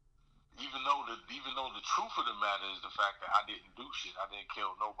 Even though the truth of the matter is the fact that I didn't do shit, I didn't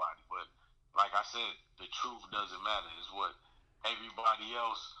kill nobody. But like I said, the truth doesn't matter. It's what everybody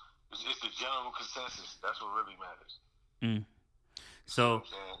else. It's the general consensus. That's what really matters. So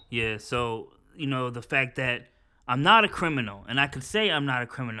yeah, so you know the fact that I'm not a criminal, and I could say I'm not a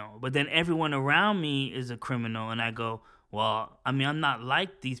criminal, but then everyone around me is a criminal, and I go, well, I mean, I'm not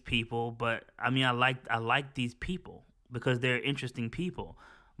like these people, but I mean, I like these people because they're interesting people,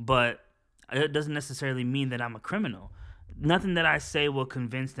 but it doesn't necessarily mean that I'm a criminal. Nothing that I say will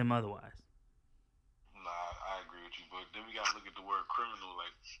convince them otherwise. Nah, I agree with you, but then we gotta look at the word criminal.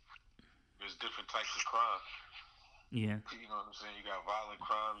 Like, there's different types of crime. Yeah. You know what I'm saying? You got violent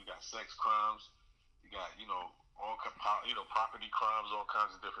crime, you got sex crimes, you got property crimes, all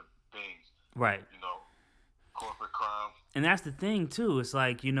kinds of different things. Right. Corporate crime. And that's the thing too. It's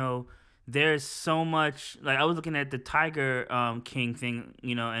like, there's so much. Like I was looking at the Tiger King thing,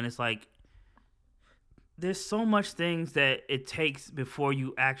 and it's like there's so much things that it takes before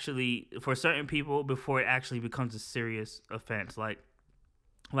you actually, for certain people, before it actually becomes a serious offense. Like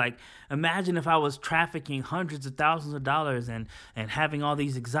imagine if I was trafficking hundreds of thousands of dollars and having all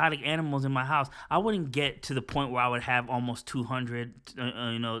these exotic animals in my house. I wouldn't get to the point where I would have almost 200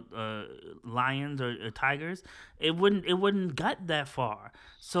 lions or tigers. It wouldn't get that far.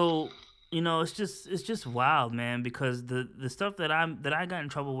 So it's just wild, man, because the stuff that I got in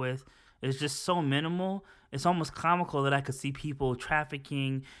trouble with is just so minimal. It's almost comical that I could see people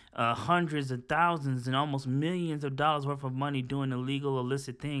trafficking hundreds of thousands and almost millions of dollars worth of money doing illegal,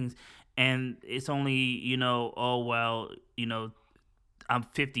 illicit things, and it's only I'm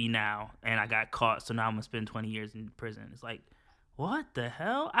 50 now and I got caught, so now I'm gonna spend 20 years in prison. It's like, what the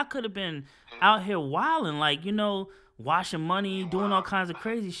hell? I could have been out here wilding, washing money, doing all kinds of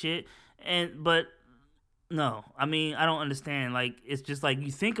crazy shit, but no, I mean, I don't understand. Like, it's just like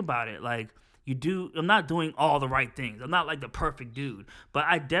you think about it, like. I'm not doing all the right things. I'm not like the perfect dude, but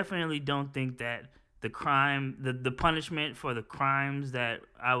I definitely don't think that the punishment for the crimes that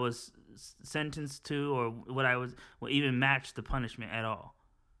I was sentenced to or what I was will even match the punishment at all.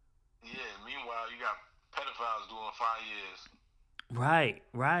 Yeah. Meanwhile, you got pedophiles doing 5 years.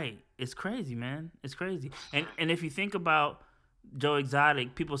 Right. It's crazy, man. It's crazy. And if you think about Joe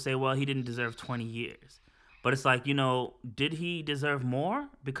Exotic, people say, well, he didn't deserve 20 years. But it's like, did he deserve more?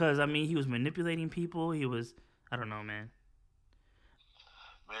 Because, I mean, he was manipulating people. He was, I don't know, man.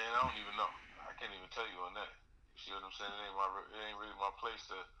 Man, I don't even know. I can't even tell you on that. You see what I'm saying? It ain't really my place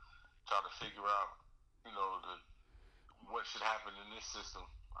to try to figure out, what should happen in this system.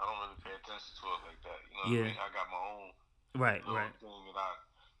 I don't really pay attention to it like that. You know what I mean? I got my own right thing that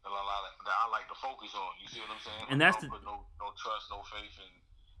I like to focus on. You see what I'm saying? And that's I don't put no trust, no faith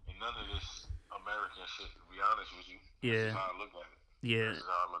in none of this American shit, to be honest with you. Yeah. That's how I look at it. Yeah. That's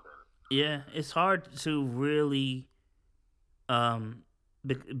how I look at it. Yeah, it's hard to really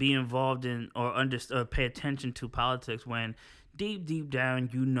be involved in or pay attention to politics when deep down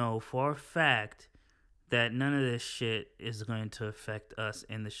for a fact that none of this shit is going to affect us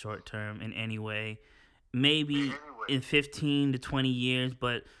in the short term in any way. Maybe in 15 to 20 years,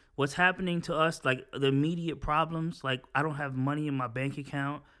 but what's happening to us, like the immediate problems, like I don't have money in my bank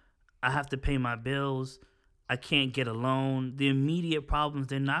account. I have to pay my bills. I can't get a loan. The immediate problems,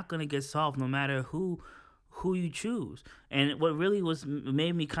 they're not going to get solved no matter who you choose. And what really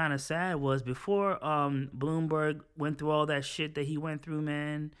made me kind of sad was before Bloomberg went through all that shit that he went through,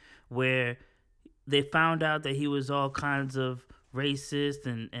 man, where they found out that he was all kinds of racist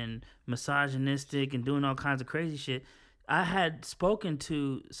and misogynistic and doing all kinds of crazy shit. I had spoken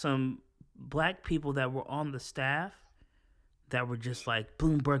to some black people that were on the staff that were just like,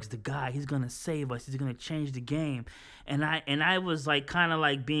 Bloomberg's the guy. He's gonna save us. He's gonna change the game. And I was like, kind of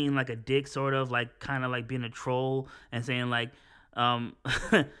like being like a dick, sort of like, kind of like being a troll and saying like,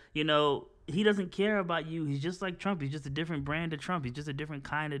 you know, he doesn't care about you. He's just like Trump. He's just a different brand of Trump. He's just a different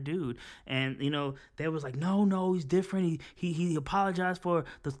kind of dude. And you know, they was like, no, he's different. He apologized for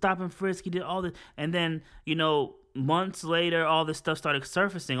the stop and frisk. He did all this, and then you know, months later, all this stuff started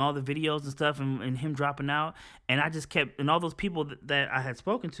surfacing, all the videos and stuff, and him dropping out. And I just kept, and all those people that I had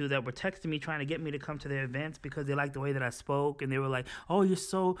spoken to that were texting me trying to get me to come to their events because they liked the way that I spoke, and they were like, oh, you're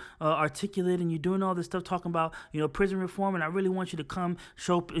so articulate, and you're doing all this stuff talking about, you know, prison reform, and I really want you to come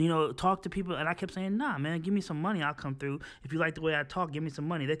show, you know, talk to people. And I kept saying, nah, man, give me some money, I'll come through. If you like the way I talk, give me some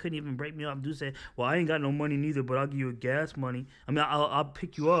money. They couldn't even break me up and do say, well, I ain't got no money neither, but I'll give you a gas money. I mean, I'll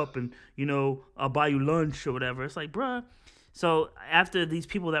pick you up, and, you know, I'll buy you lunch or whatever. It's like, bruh. So after these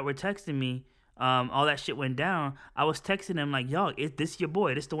people that were texting me, all that shit went down, I was texting them like, yo, is this your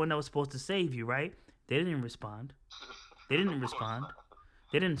boy? This the one that was supposed to save you, right? They didn't respond. And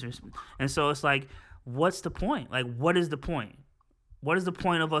so it's like, what's the point? Like, what is the point? What is the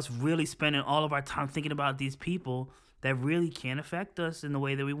point of us really spending all of our time thinking about these people that really can't affect us in the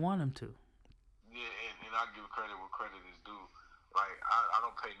way that we want them to? Yeah, and I give credit where credit is due. Like, I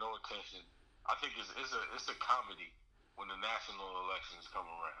don't pay no attention. I think it's a comedy when the national elections come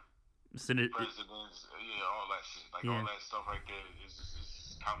around. Presidents, all that shit, like all that stuff right there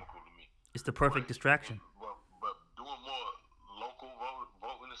is comical to me. It's the perfect distraction. But doing more local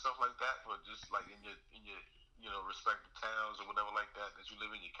voting and stuff like that, for just like in your respective towns or whatever like that you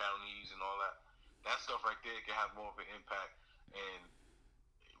live in, your counties and all that stuff right there can have more of an impact. And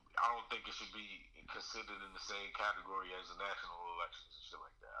I don't think it should be considered in the same category as the national elections and shit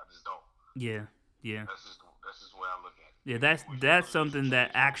like that. I just don't. Yeah. That's just the way I look at it. Yeah, that's something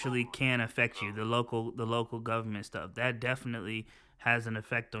that actually can affect you. The local government stuff, that definitely has an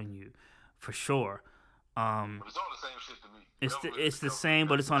effect on you, for sure. But it's all the same shit to me. It's the same,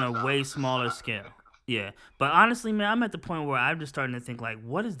 but it's on a way smaller scale. Yeah, but honestly, man, I'm at the point where I'm just starting to think, like,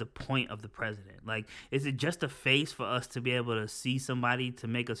 what is the point of the president? Like, is it just a face for us to be able to see somebody to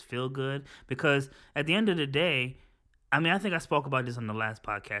make us feel good? Because at the end of the day, I mean, I think I spoke about this on the last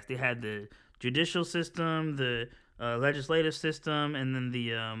podcast. They had the judicial system, the legislative system, and then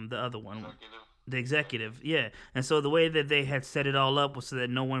the other one, the executive. Yeah. And so the way that they had set it all up was so that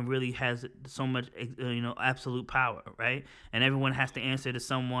no one really has so much, absolute power, right? And everyone has to answer to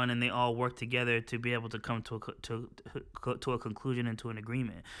someone, and they all work together to be able to come to a conclusion and to an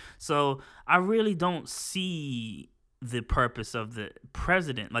agreement. So I really don't see the purpose of the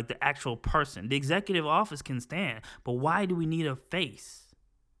president, like the actual person. The executive office can stand, but why do we need a face?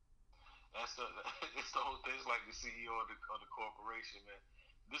 It's the whole thing. It's like the CEO of the corporation, man.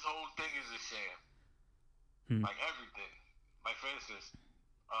 This whole thing is a sham. Like everything. Like for instance,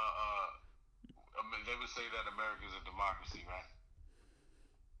 they would say that America is a democracy, right?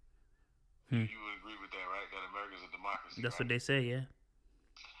 You would agree with that, right? That America is a democracy. That's right? What they say, yeah.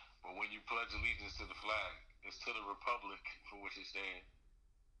 But when you pledge allegiance to the flag, it's to the republic for which it stands.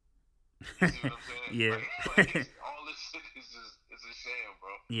 You see what I'm saying? Yeah. Like all this shit is it's a sham,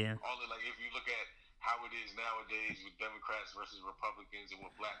 bro. Yeah. All the, like, if you look at how it is nowadays with Democrats versus Republicans and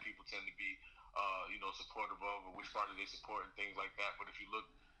what black people tend to be, supportive of, or which party they support and things like that. But if you look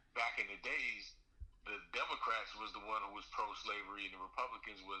back in the days, the Democrats was the one who was pro-slavery, and the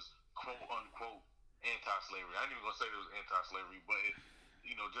Republicans was quote unquote anti-slavery. I ain't even gonna say it was anti-slavery, but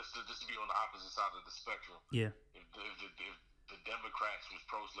just to be on the opposite side of the spectrum. Yeah. If the Democrats was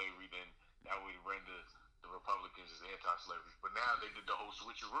pro-slavery, then that would render the Republicans as anti-slavery. But now they did the whole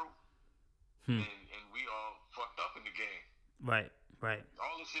switcheroo, and we all fucked up in the game. Right.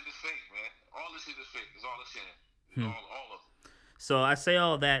 All this shit is fake, man. All this shit is fake. It's all a sham. All of it. So I say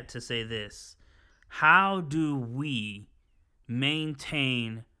all that to say this. How do we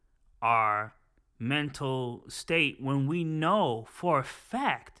maintain our mental state when we know for a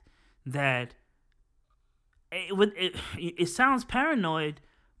fact that it sounds paranoid,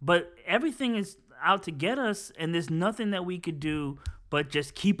 but everything is out to get us, and there's nothing that we could do but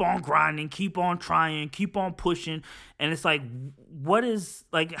just keep on grinding, keep on trying, keep on pushing. And it's like, what is,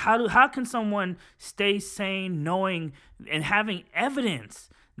 like, how can someone stay sane knowing and having evidence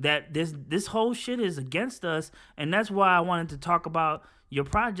that this whole shit is against us, and that's why I wanted to talk about your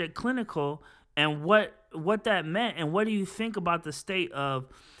project, Clinical, and what that meant, and what do you think about the state of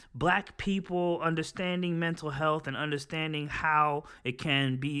Black people understanding mental health and understanding how it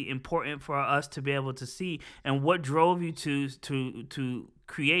can be important for us to be able to see, and what drove you to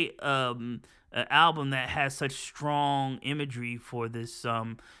create an album that has such strong imagery for this.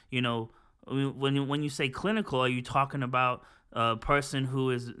 When you say clinical, are you talking about a person who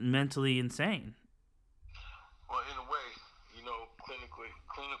is mentally insane? Well, in a way,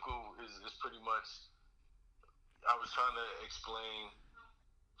 clinical is pretty much. I was trying to explain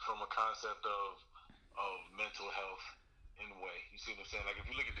from a concept of mental health in a way. You see what I'm saying? Like if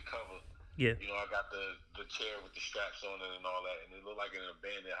you look at the cover, Yeah. I got the chair with the straps on it and all that, and it looked like an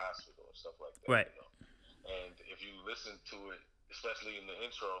abandoned hospital and stuff like that. Right. And if you listen to it, especially in the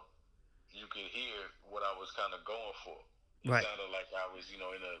intro, you can hear what I was kind of going for. It Right. sounded like I was, in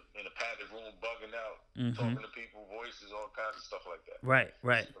a padded room, bugging out, Mm-hmm. talking to people, voices, all kinds of stuff like that. Right. You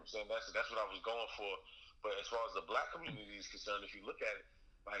know what I'm saying? That's what I was going for. But as far as the Black community is concerned, if you look at it,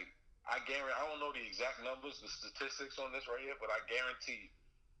 like I don't know the exact numbers, the statistics on this right here, but I guarantee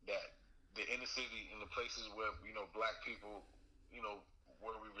that the inner city and the places where Black people,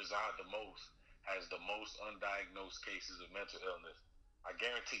 where we reside the most, has the most undiagnosed cases of mental illness. I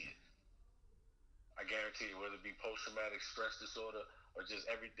guarantee it. Whether it be post-traumatic stress disorder or just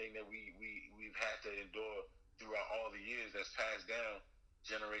everything that we've had to endure throughout all the years that's passed down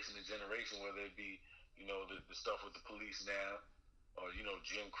generation to generation, whether it be the stuff with the police now, or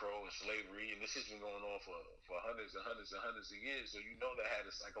Jim Crow and slavery, and this has been going on for hundreds and hundreds and hundreds of years. So that had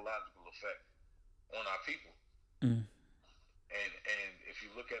a psychological effect on our people. Mm. And if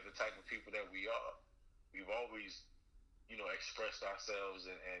you look at the type of people that we are, we've always expressed ourselves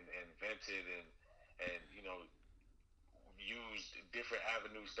and vented and used different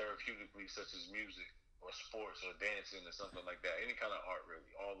avenues therapeutically, such as music or sports or dancing or something like that. Any kind of art,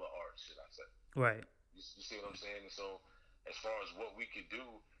 really, all the art, should I say? Right. You see what I'm saying? And so, as far as what we could do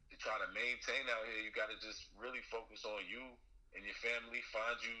to try to maintain out here, you got to just really focus on you and your family.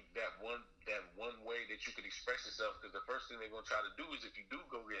 Find you that one way that you could express yourself. Because the first thing they're gonna try to do is, if you do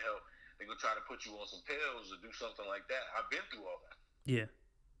go get help, they're gonna try to put you on some pills or do something like that. I've been through all that. Yeah.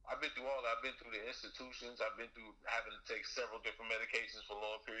 I've been through all that. I've been through the institutions. I've been through having to take several different medications for a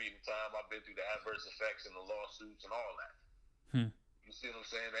long period of time. I've been through the adverse effects and the lawsuits and all that. You see what I'm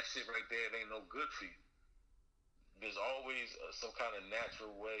saying? That shit right there, it ain't no good for you. There's always some kind of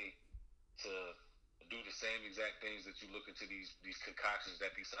natural way to do the same exact things that you look into these concoctions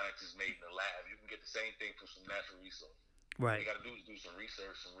that these scientists made in the lab. You can get the same thing from some natural resource. Right. All you got to do is do some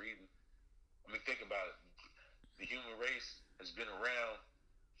research, some reading. I mean, think about it. The human race has been around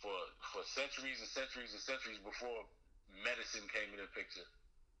for centuries and centuries and centuries before medicine came in the picture.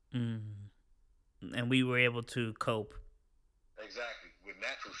 And we were able to cope. Exactly, with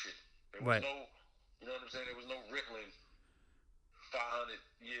natural shit. There was no, you know what I'm saying? There was no Ritalin 500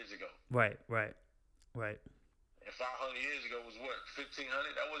 years ago. Right. And 500 years ago was what? 1500?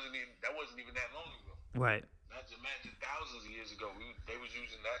 That wasn't even that long ago. Right. Imagine thousands of years ago, they was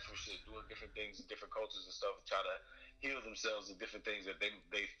using natural shit, doing different things in different cultures and stuff, to try to heal themselves of different things that they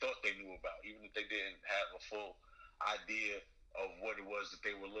thought they knew about, even if they didn't have a full idea of what it was that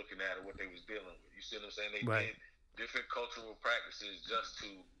they were looking at or what they was dealing with. You see what I'm saying? They did different cultural practices just to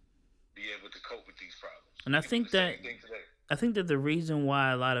be able to cope with these problems. And I think that the reason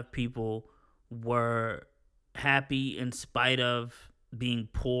why a lot of people were happy in spite of being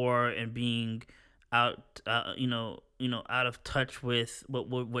poor and being out of touch with what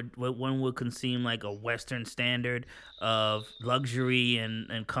one would consume like a Western standard of luxury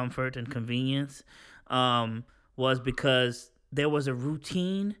and comfort and convenience, was because there was a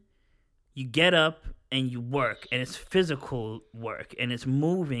routine. You get up and you work, and it's physical work, and it's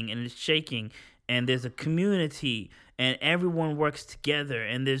moving, and it's shaking, and there's a community, and everyone works together,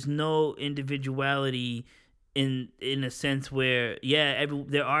 and there's no individuality in a sense where,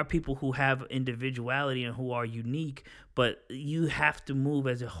 there are people who have individuality and who are unique, but you have to move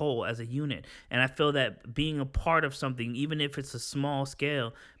as a whole, as a unit. And I feel that being a part of something, even if it's a small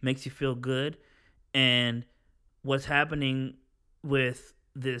scale, makes you feel good. And what's happening with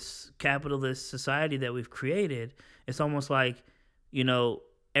this capitalist society that we've created, it's almost like,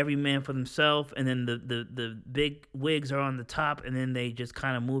 every man for themselves, and then the big wigs are on the top, and then they just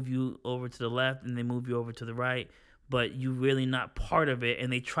kind of move you over to the left, and they move you over to the right. but you really not part of it,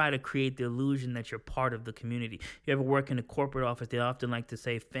 and they try to create the illusion that you're part of the community. You ever work in a corporate office, they often like to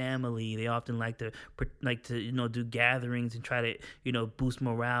say family. They often like to do gatherings and try to boost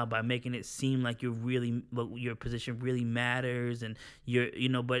morale by making it seem like your position really matters, and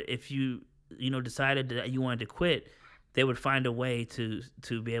but if you decided that you wanted to quit, they would find a way to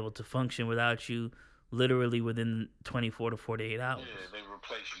be able to function without you, literally within 24 to 48 hours. Yeah, they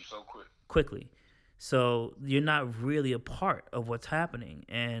replace you so Quickly. So you're not really a part of what's happening.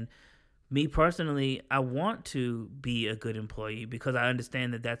 And me personally, I want to be a good employee because I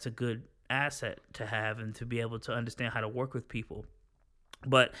understand that that's a good asset to have and to be able to understand how to work with people.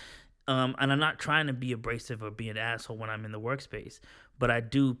 But and I'm not trying to be abrasive or be an asshole when I'm in the workspace, but I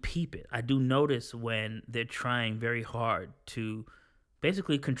do peep it. I do notice when they're trying very hard to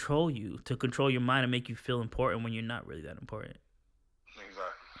basically control you, to control your mind and make you feel important when you're not really that important. Exactly.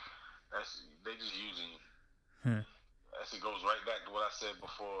 They just using you. It goes right back to what I said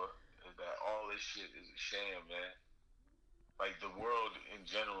before, that all this shit is a sham, man. Like, the world in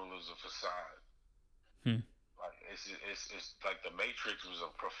general is a facade. Like, it's like The Matrix was a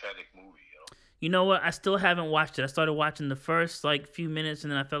prophetic movie, yo. You know what? I still haven't watched it. I started watching the first few minutes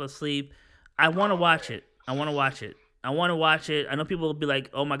and then I fell asleep. I want to watch it. I want to watch it. I know people will be like,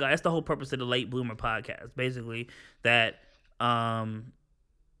 "Oh my god, that's the whole purpose of the Late Bloomer podcast." Basically, that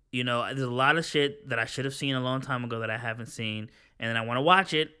there's a lot of shit that I should have seen a long time ago that I haven't seen, and then I want to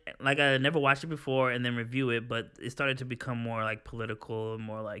watch it like I never watched it before, and then review it. But it started to become more like political,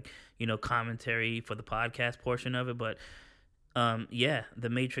 more like commentary for the podcast portion of it. But The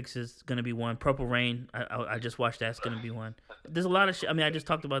Matrix is gonna be one. Purple Rain, I just watched that's gonna be one. There's a lot of shit. I mean, I just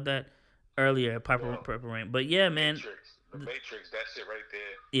talked about that earlier, Purple Rain. But yeah, man, The Matrix, that shit right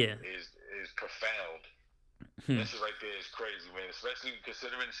there, is profound. That shit right there is crazy, man. Especially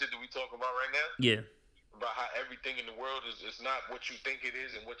considering the shit that we talk about right now. Yeah. About how everything in the world is not what you think it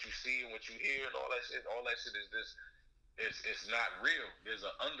is, and what you see and what you hear and all that shit. All that shit is this. It's not real. There's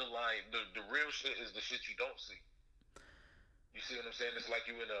an underlying. The real shit is the shit you don't see. You see what I'm saying? It's like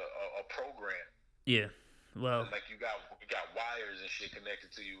you in a program. Yeah. Well, like you got wires and shit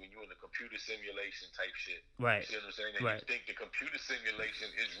connected to you, and you're in a computer simulation type shit. Right. You see what I'm saying? And right. You think the computer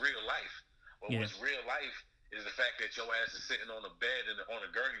simulation is real life. Well, what's real life is the fact that your ass is sitting on a bed and on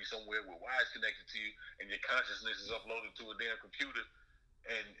a gurney somewhere with wires connected to you, and your consciousness is uploaded to a damn computer,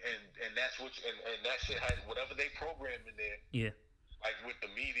 and that's what and that shit has whatever they program in there. Yeah. Like with the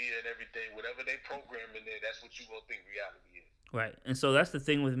media and everything, whatever they program in there, that's what you gonna think reality is. Right. And so that's the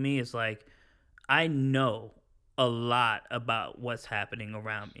thing with me is like, I know a lot about what's happening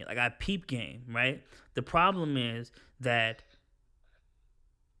around me. Like I peep game, right? The problem is that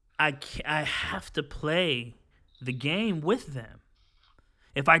I have to play the game with them.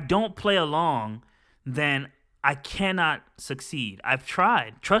 If I don't play along, then I cannot succeed. I've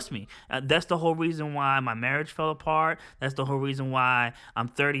tried. Trust me. That's the whole reason why my marriage fell apart. That's the whole reason why I'm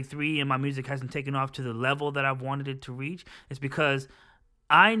 33 and my music hasn't taken off to the level that I've wanted it to reach. It's because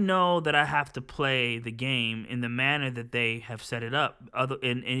I know that I have to play the game in the manner that they have set it up.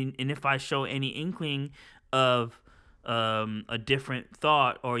 And if I show any inkling of a different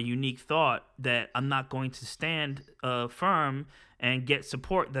thought or a unique thought, that I'm not going to stand firm and get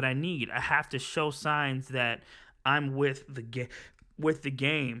support that I need. I have to show signs that I'm with the game.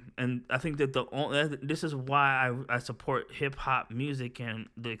 And I think that this is why I support hip hop music and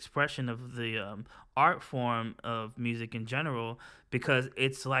the expression of the art form of music in general, because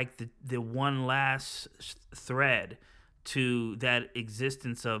it's like the one last thread to that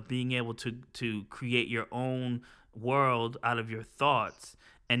existence of being able to create your own world out of your thoughts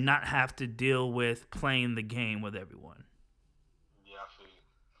and not have to deal with playing the game with everyone. Yeah, I feel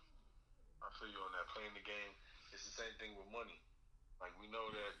you on that. Playing the game, it's the same thing with money. Like, we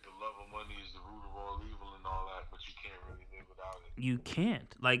know that the love of money is the root of all evil and all that, but you can't really live without it. You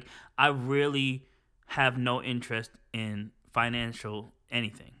can't. Like, I really have no interest in financial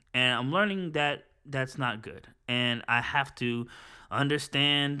anything, and I'm learning that that's not good, and I have to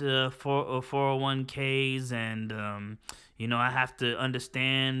understand 401ks, and I have to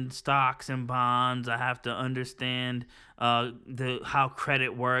understand stocks and bonds. I have to understand how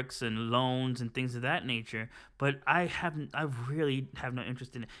credit works and loans and things of that nature. But I really have no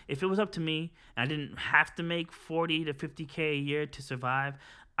interest in it. If it was up to me and I didn't have to make 40 to 50K a year to survive,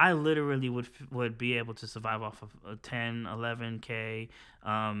 I literally would be able to survive off of 10, 11K.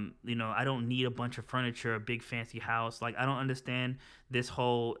 I don't need a bunch of furniture, a big fancy house. Like, I don't understand this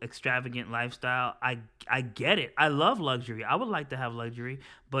whole extravagant lifestyle. I get it. I love luxury. I would like to have luxury,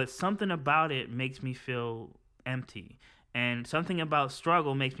 but something about it makes me feel empty. And something about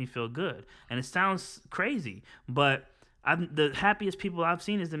struggle makes me feel good. And it sounds crazy, but the happiest people I've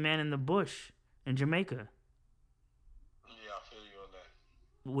seen is the man in the bush in Jamaica Yeah, I feel you on that.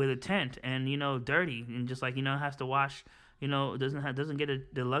 with a tent and dirty and just like has to wash. Doesn't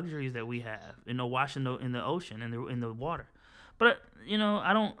get the luxuries that we have. Wash in the ocean in the water. But I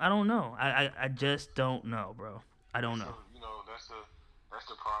don't know. I just don't know, bro. I don't So know. that's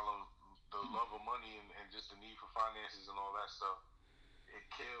the problem. The love of money and just the need for finances and all that stuff. It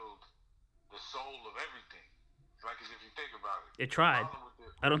killed the soul of everything. Like as if you think about it. It tried.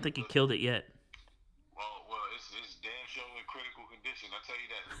 I don't think it killed it yet. Well, it's damn sure in critical condition. I tell you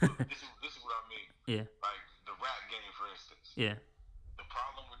that. This is what I mean. Yeah. Like the rap game, for instance. Yeah. The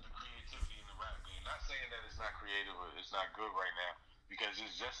problem with the creativity in the rap game. Not saying that it's not creative or it's not good right now, because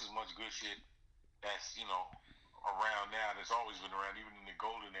there's just as much good shit that's around now that's always been around, even in the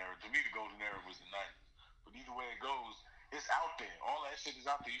golden era. To me, the golden era was the '90s. But either way it goes, it's out there. All that shit is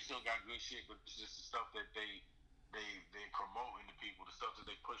out there. You still got good shit, but it's just the stuff that they promoting to people, the stuff that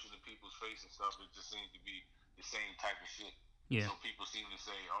they push into people's face and stuff. It just seems to be the same type of shit. Yeah. So people seem to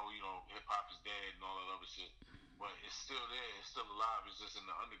say, oh, hip hop is dead and all that other shit, but it's still there. It's still alive. It's just in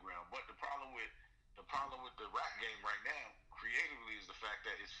the underground. But the problem with the rap game right now, creatively, is the fact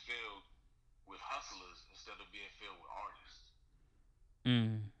that it's filled with hustlers instead of being filled with artists.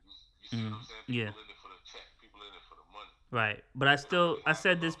 You see what I'm saying? People in it for the check. People in it for the money. Right. But I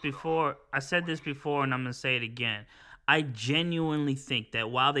said this before, and I'm going to say it again. I genuinely think that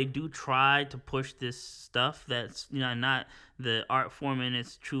while they do try to push this stuff that's, not the art form in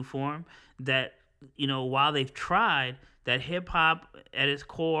its true form, that, while they've tried, that hip hop at its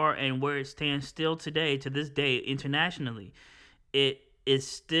core and where it stands still today, to this day, internationally, it is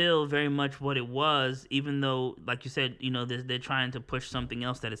still very much what it was, even though, like you said, they're trying to push something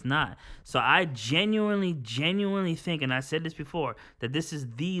else that it's not. So I genuinely think, and I said this before, that this is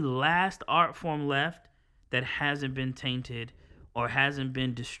the last art form left that hasn't been tainted or hasn't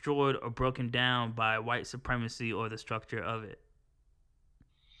been destroyed or broken down by white supremacy or the structure of it.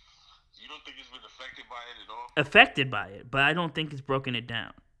 You don't think it's been affected by it at all? Affected by it, but I don't think it's broken it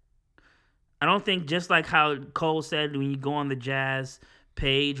down. I don't think, just like how Cole said, when you go on the jazz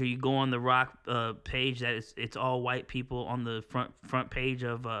page or you go on the rock page, that it's all white people on the front page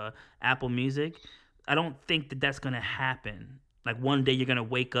of Apple Music. I don't think that that's going to happen. Like one day you're going to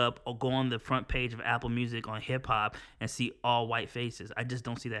wake up or go on the front page of Apple Music on hip hop and see all white faces. I just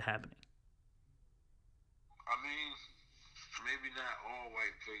don't see that happening. I mean, maybe not all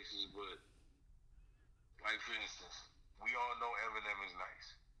white faces, but like for instance, we all know Eminem is nice.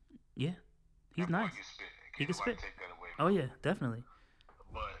 Yeah. He's that nice. He can spit. Take that away Oh yeah, definitely.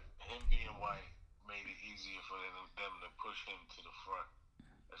 But him being white made it easier for them to push him to the front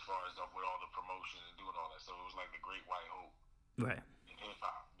as far as with all the promotion and doing all that. So it was like the great white hope. Right. In hip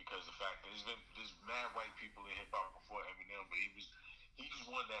hop, because the fact that there's mad white people in hip hop before Eminem, but he's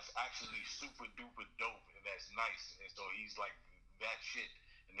one that's actually super duper dope and that's nice, and so he's like that shit.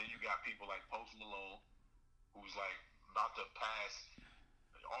 And then you got people like Post Malone, who's like about to pass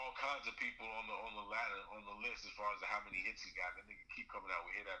all kinds of people on the ladder, on the list, as far as how many hits he got. That nigga keep coming out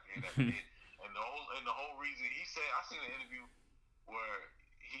with hit after hit after hit. And the whole reason he said, I seen an interview where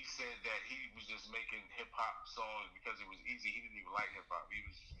he said that he was just making hip hop songs because it was easy. He didn't even like hip hop. He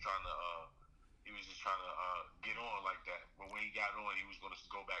was just trying to get on like that. But when he got on, he was going to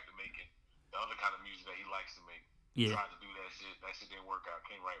go back to making the other kind of music that he likes to make. Yeah. Tried to do that shit. That shit didn't work out.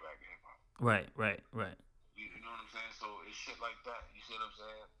 Came right back to hip hop. Right. You know what I'm saying? So it's shit like that. You see what I'm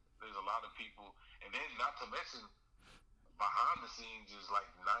saying? There's a lot of people, and then not to mention behind the scenes is like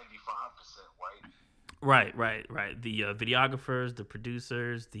 95% white. Right. The videographers, the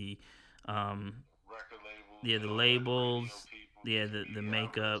producers, the record labels, the labels, people, the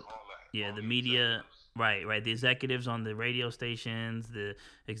makeup, the media. Right. The executives on the radio stations, the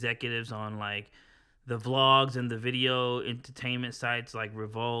executives on like the vlogs and the video entertainment sites like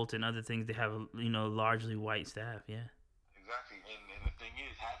Revolt and other things. They have largely white staff. Yeah. Exactly, and the thing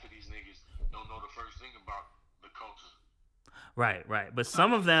is, half of these niggas don't know the first thing about the culture. Right. But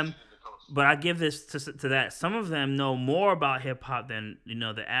some of them. But I give this to that. Some of them know more about hip hop than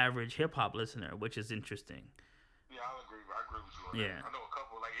the average hip hop listener, which is interesting. Yeah, I agree with you on that. I know a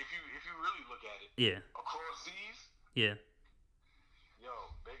couple. Like if you really look at it, across seas, yo,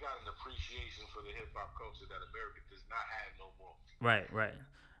 they got an appreciation for the hip hop culture that America does not have no more. Right.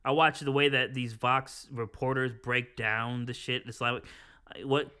 I watch the way that these Vox reporters break down the shit. It's like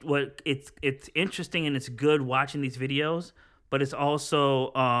what it's interesting and it's good watching these videos, but it's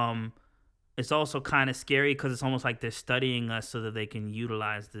also kind of scary because it's almost like they're studying us so that they can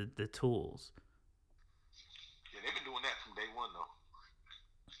utilize the tools. Yeah, they've been doing that for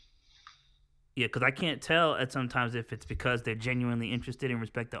Yeah, because I can't tell at sometimes if it's because they're genuinely interested and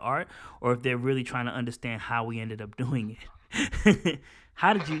respect the art, or if they're really trying to understand how we ended up doing it.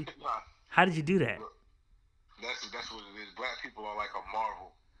 how did you Nah, How did you do that? look, that's what it is. Black people are like a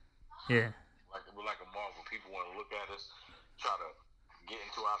marvel. Yeah. Like we're like a marvel. People want to look at us, try to get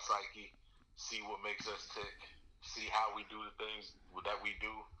into our psyche, see what makes us tick, see how we do the things that we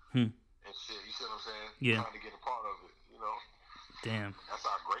do, Hmm. and shit. You see what I'm saying? Yeah. Trying to get a part of it. You know, Damn. that's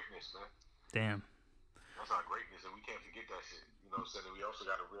our greatness, man. Damn. That's our greatness, and we can't forget that shit. You know what I'm saying? And we also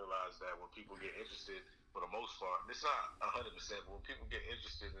got to realize that when people get interested, for the most part, it's not 100%, but when people get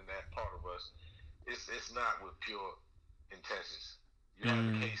interested in that part of us, it's not with pure intentions. You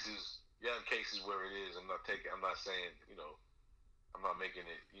have cases where it is. I'm not saying, I'm not making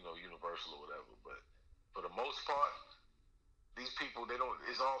it, universal or whatever. But for the most part, these people, they don't.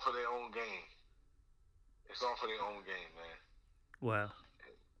 It's all for their own game. It's all for their own game, man. Wow.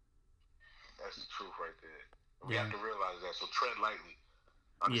 That's the truth right there. We have to realize that. So tread lightly.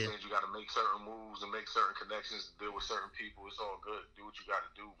 Understand you got to make certain moves and make certain connections, deal with certain people. It's all good. Do what you got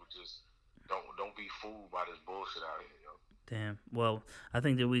to do, but just don't be fooled by this bullshit out here, yo. Damn. Well, I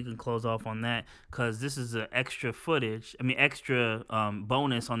think that we can close off on that because this is an extra footage. I mean, extra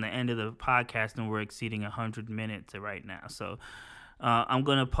bonus on the end of the podcast, and we're exceeding 100 minutes right now. So I'm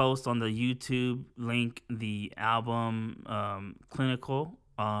gonna post on the YouTube link the album Clinical,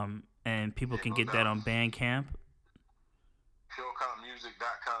 and people can get that on Bandcamp.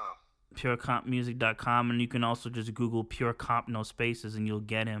 PureCompMusic.com. PureCompMusic.com, and you can also just Google PureComp, no spaces, and you'll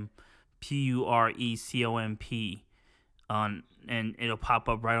get him. PURECOMP. And it'll pop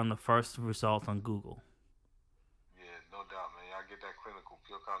up right on the first result on Google. Yeah, no doubt, man. I get that Clinical.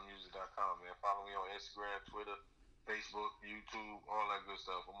 PureCompMusic.com, man. Follow me on Instagram, Twitter, Facebook, YouTube, all that good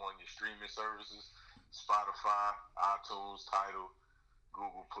stuff. I'm on your streaming services, Spotify, iTunes, Tidal,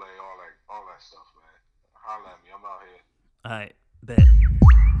 Google Play, all that stuff, man. Holla at me. I'm out here. All right, bet.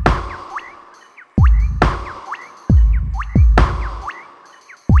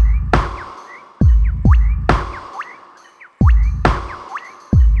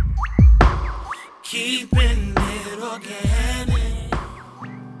 Keeping it organic.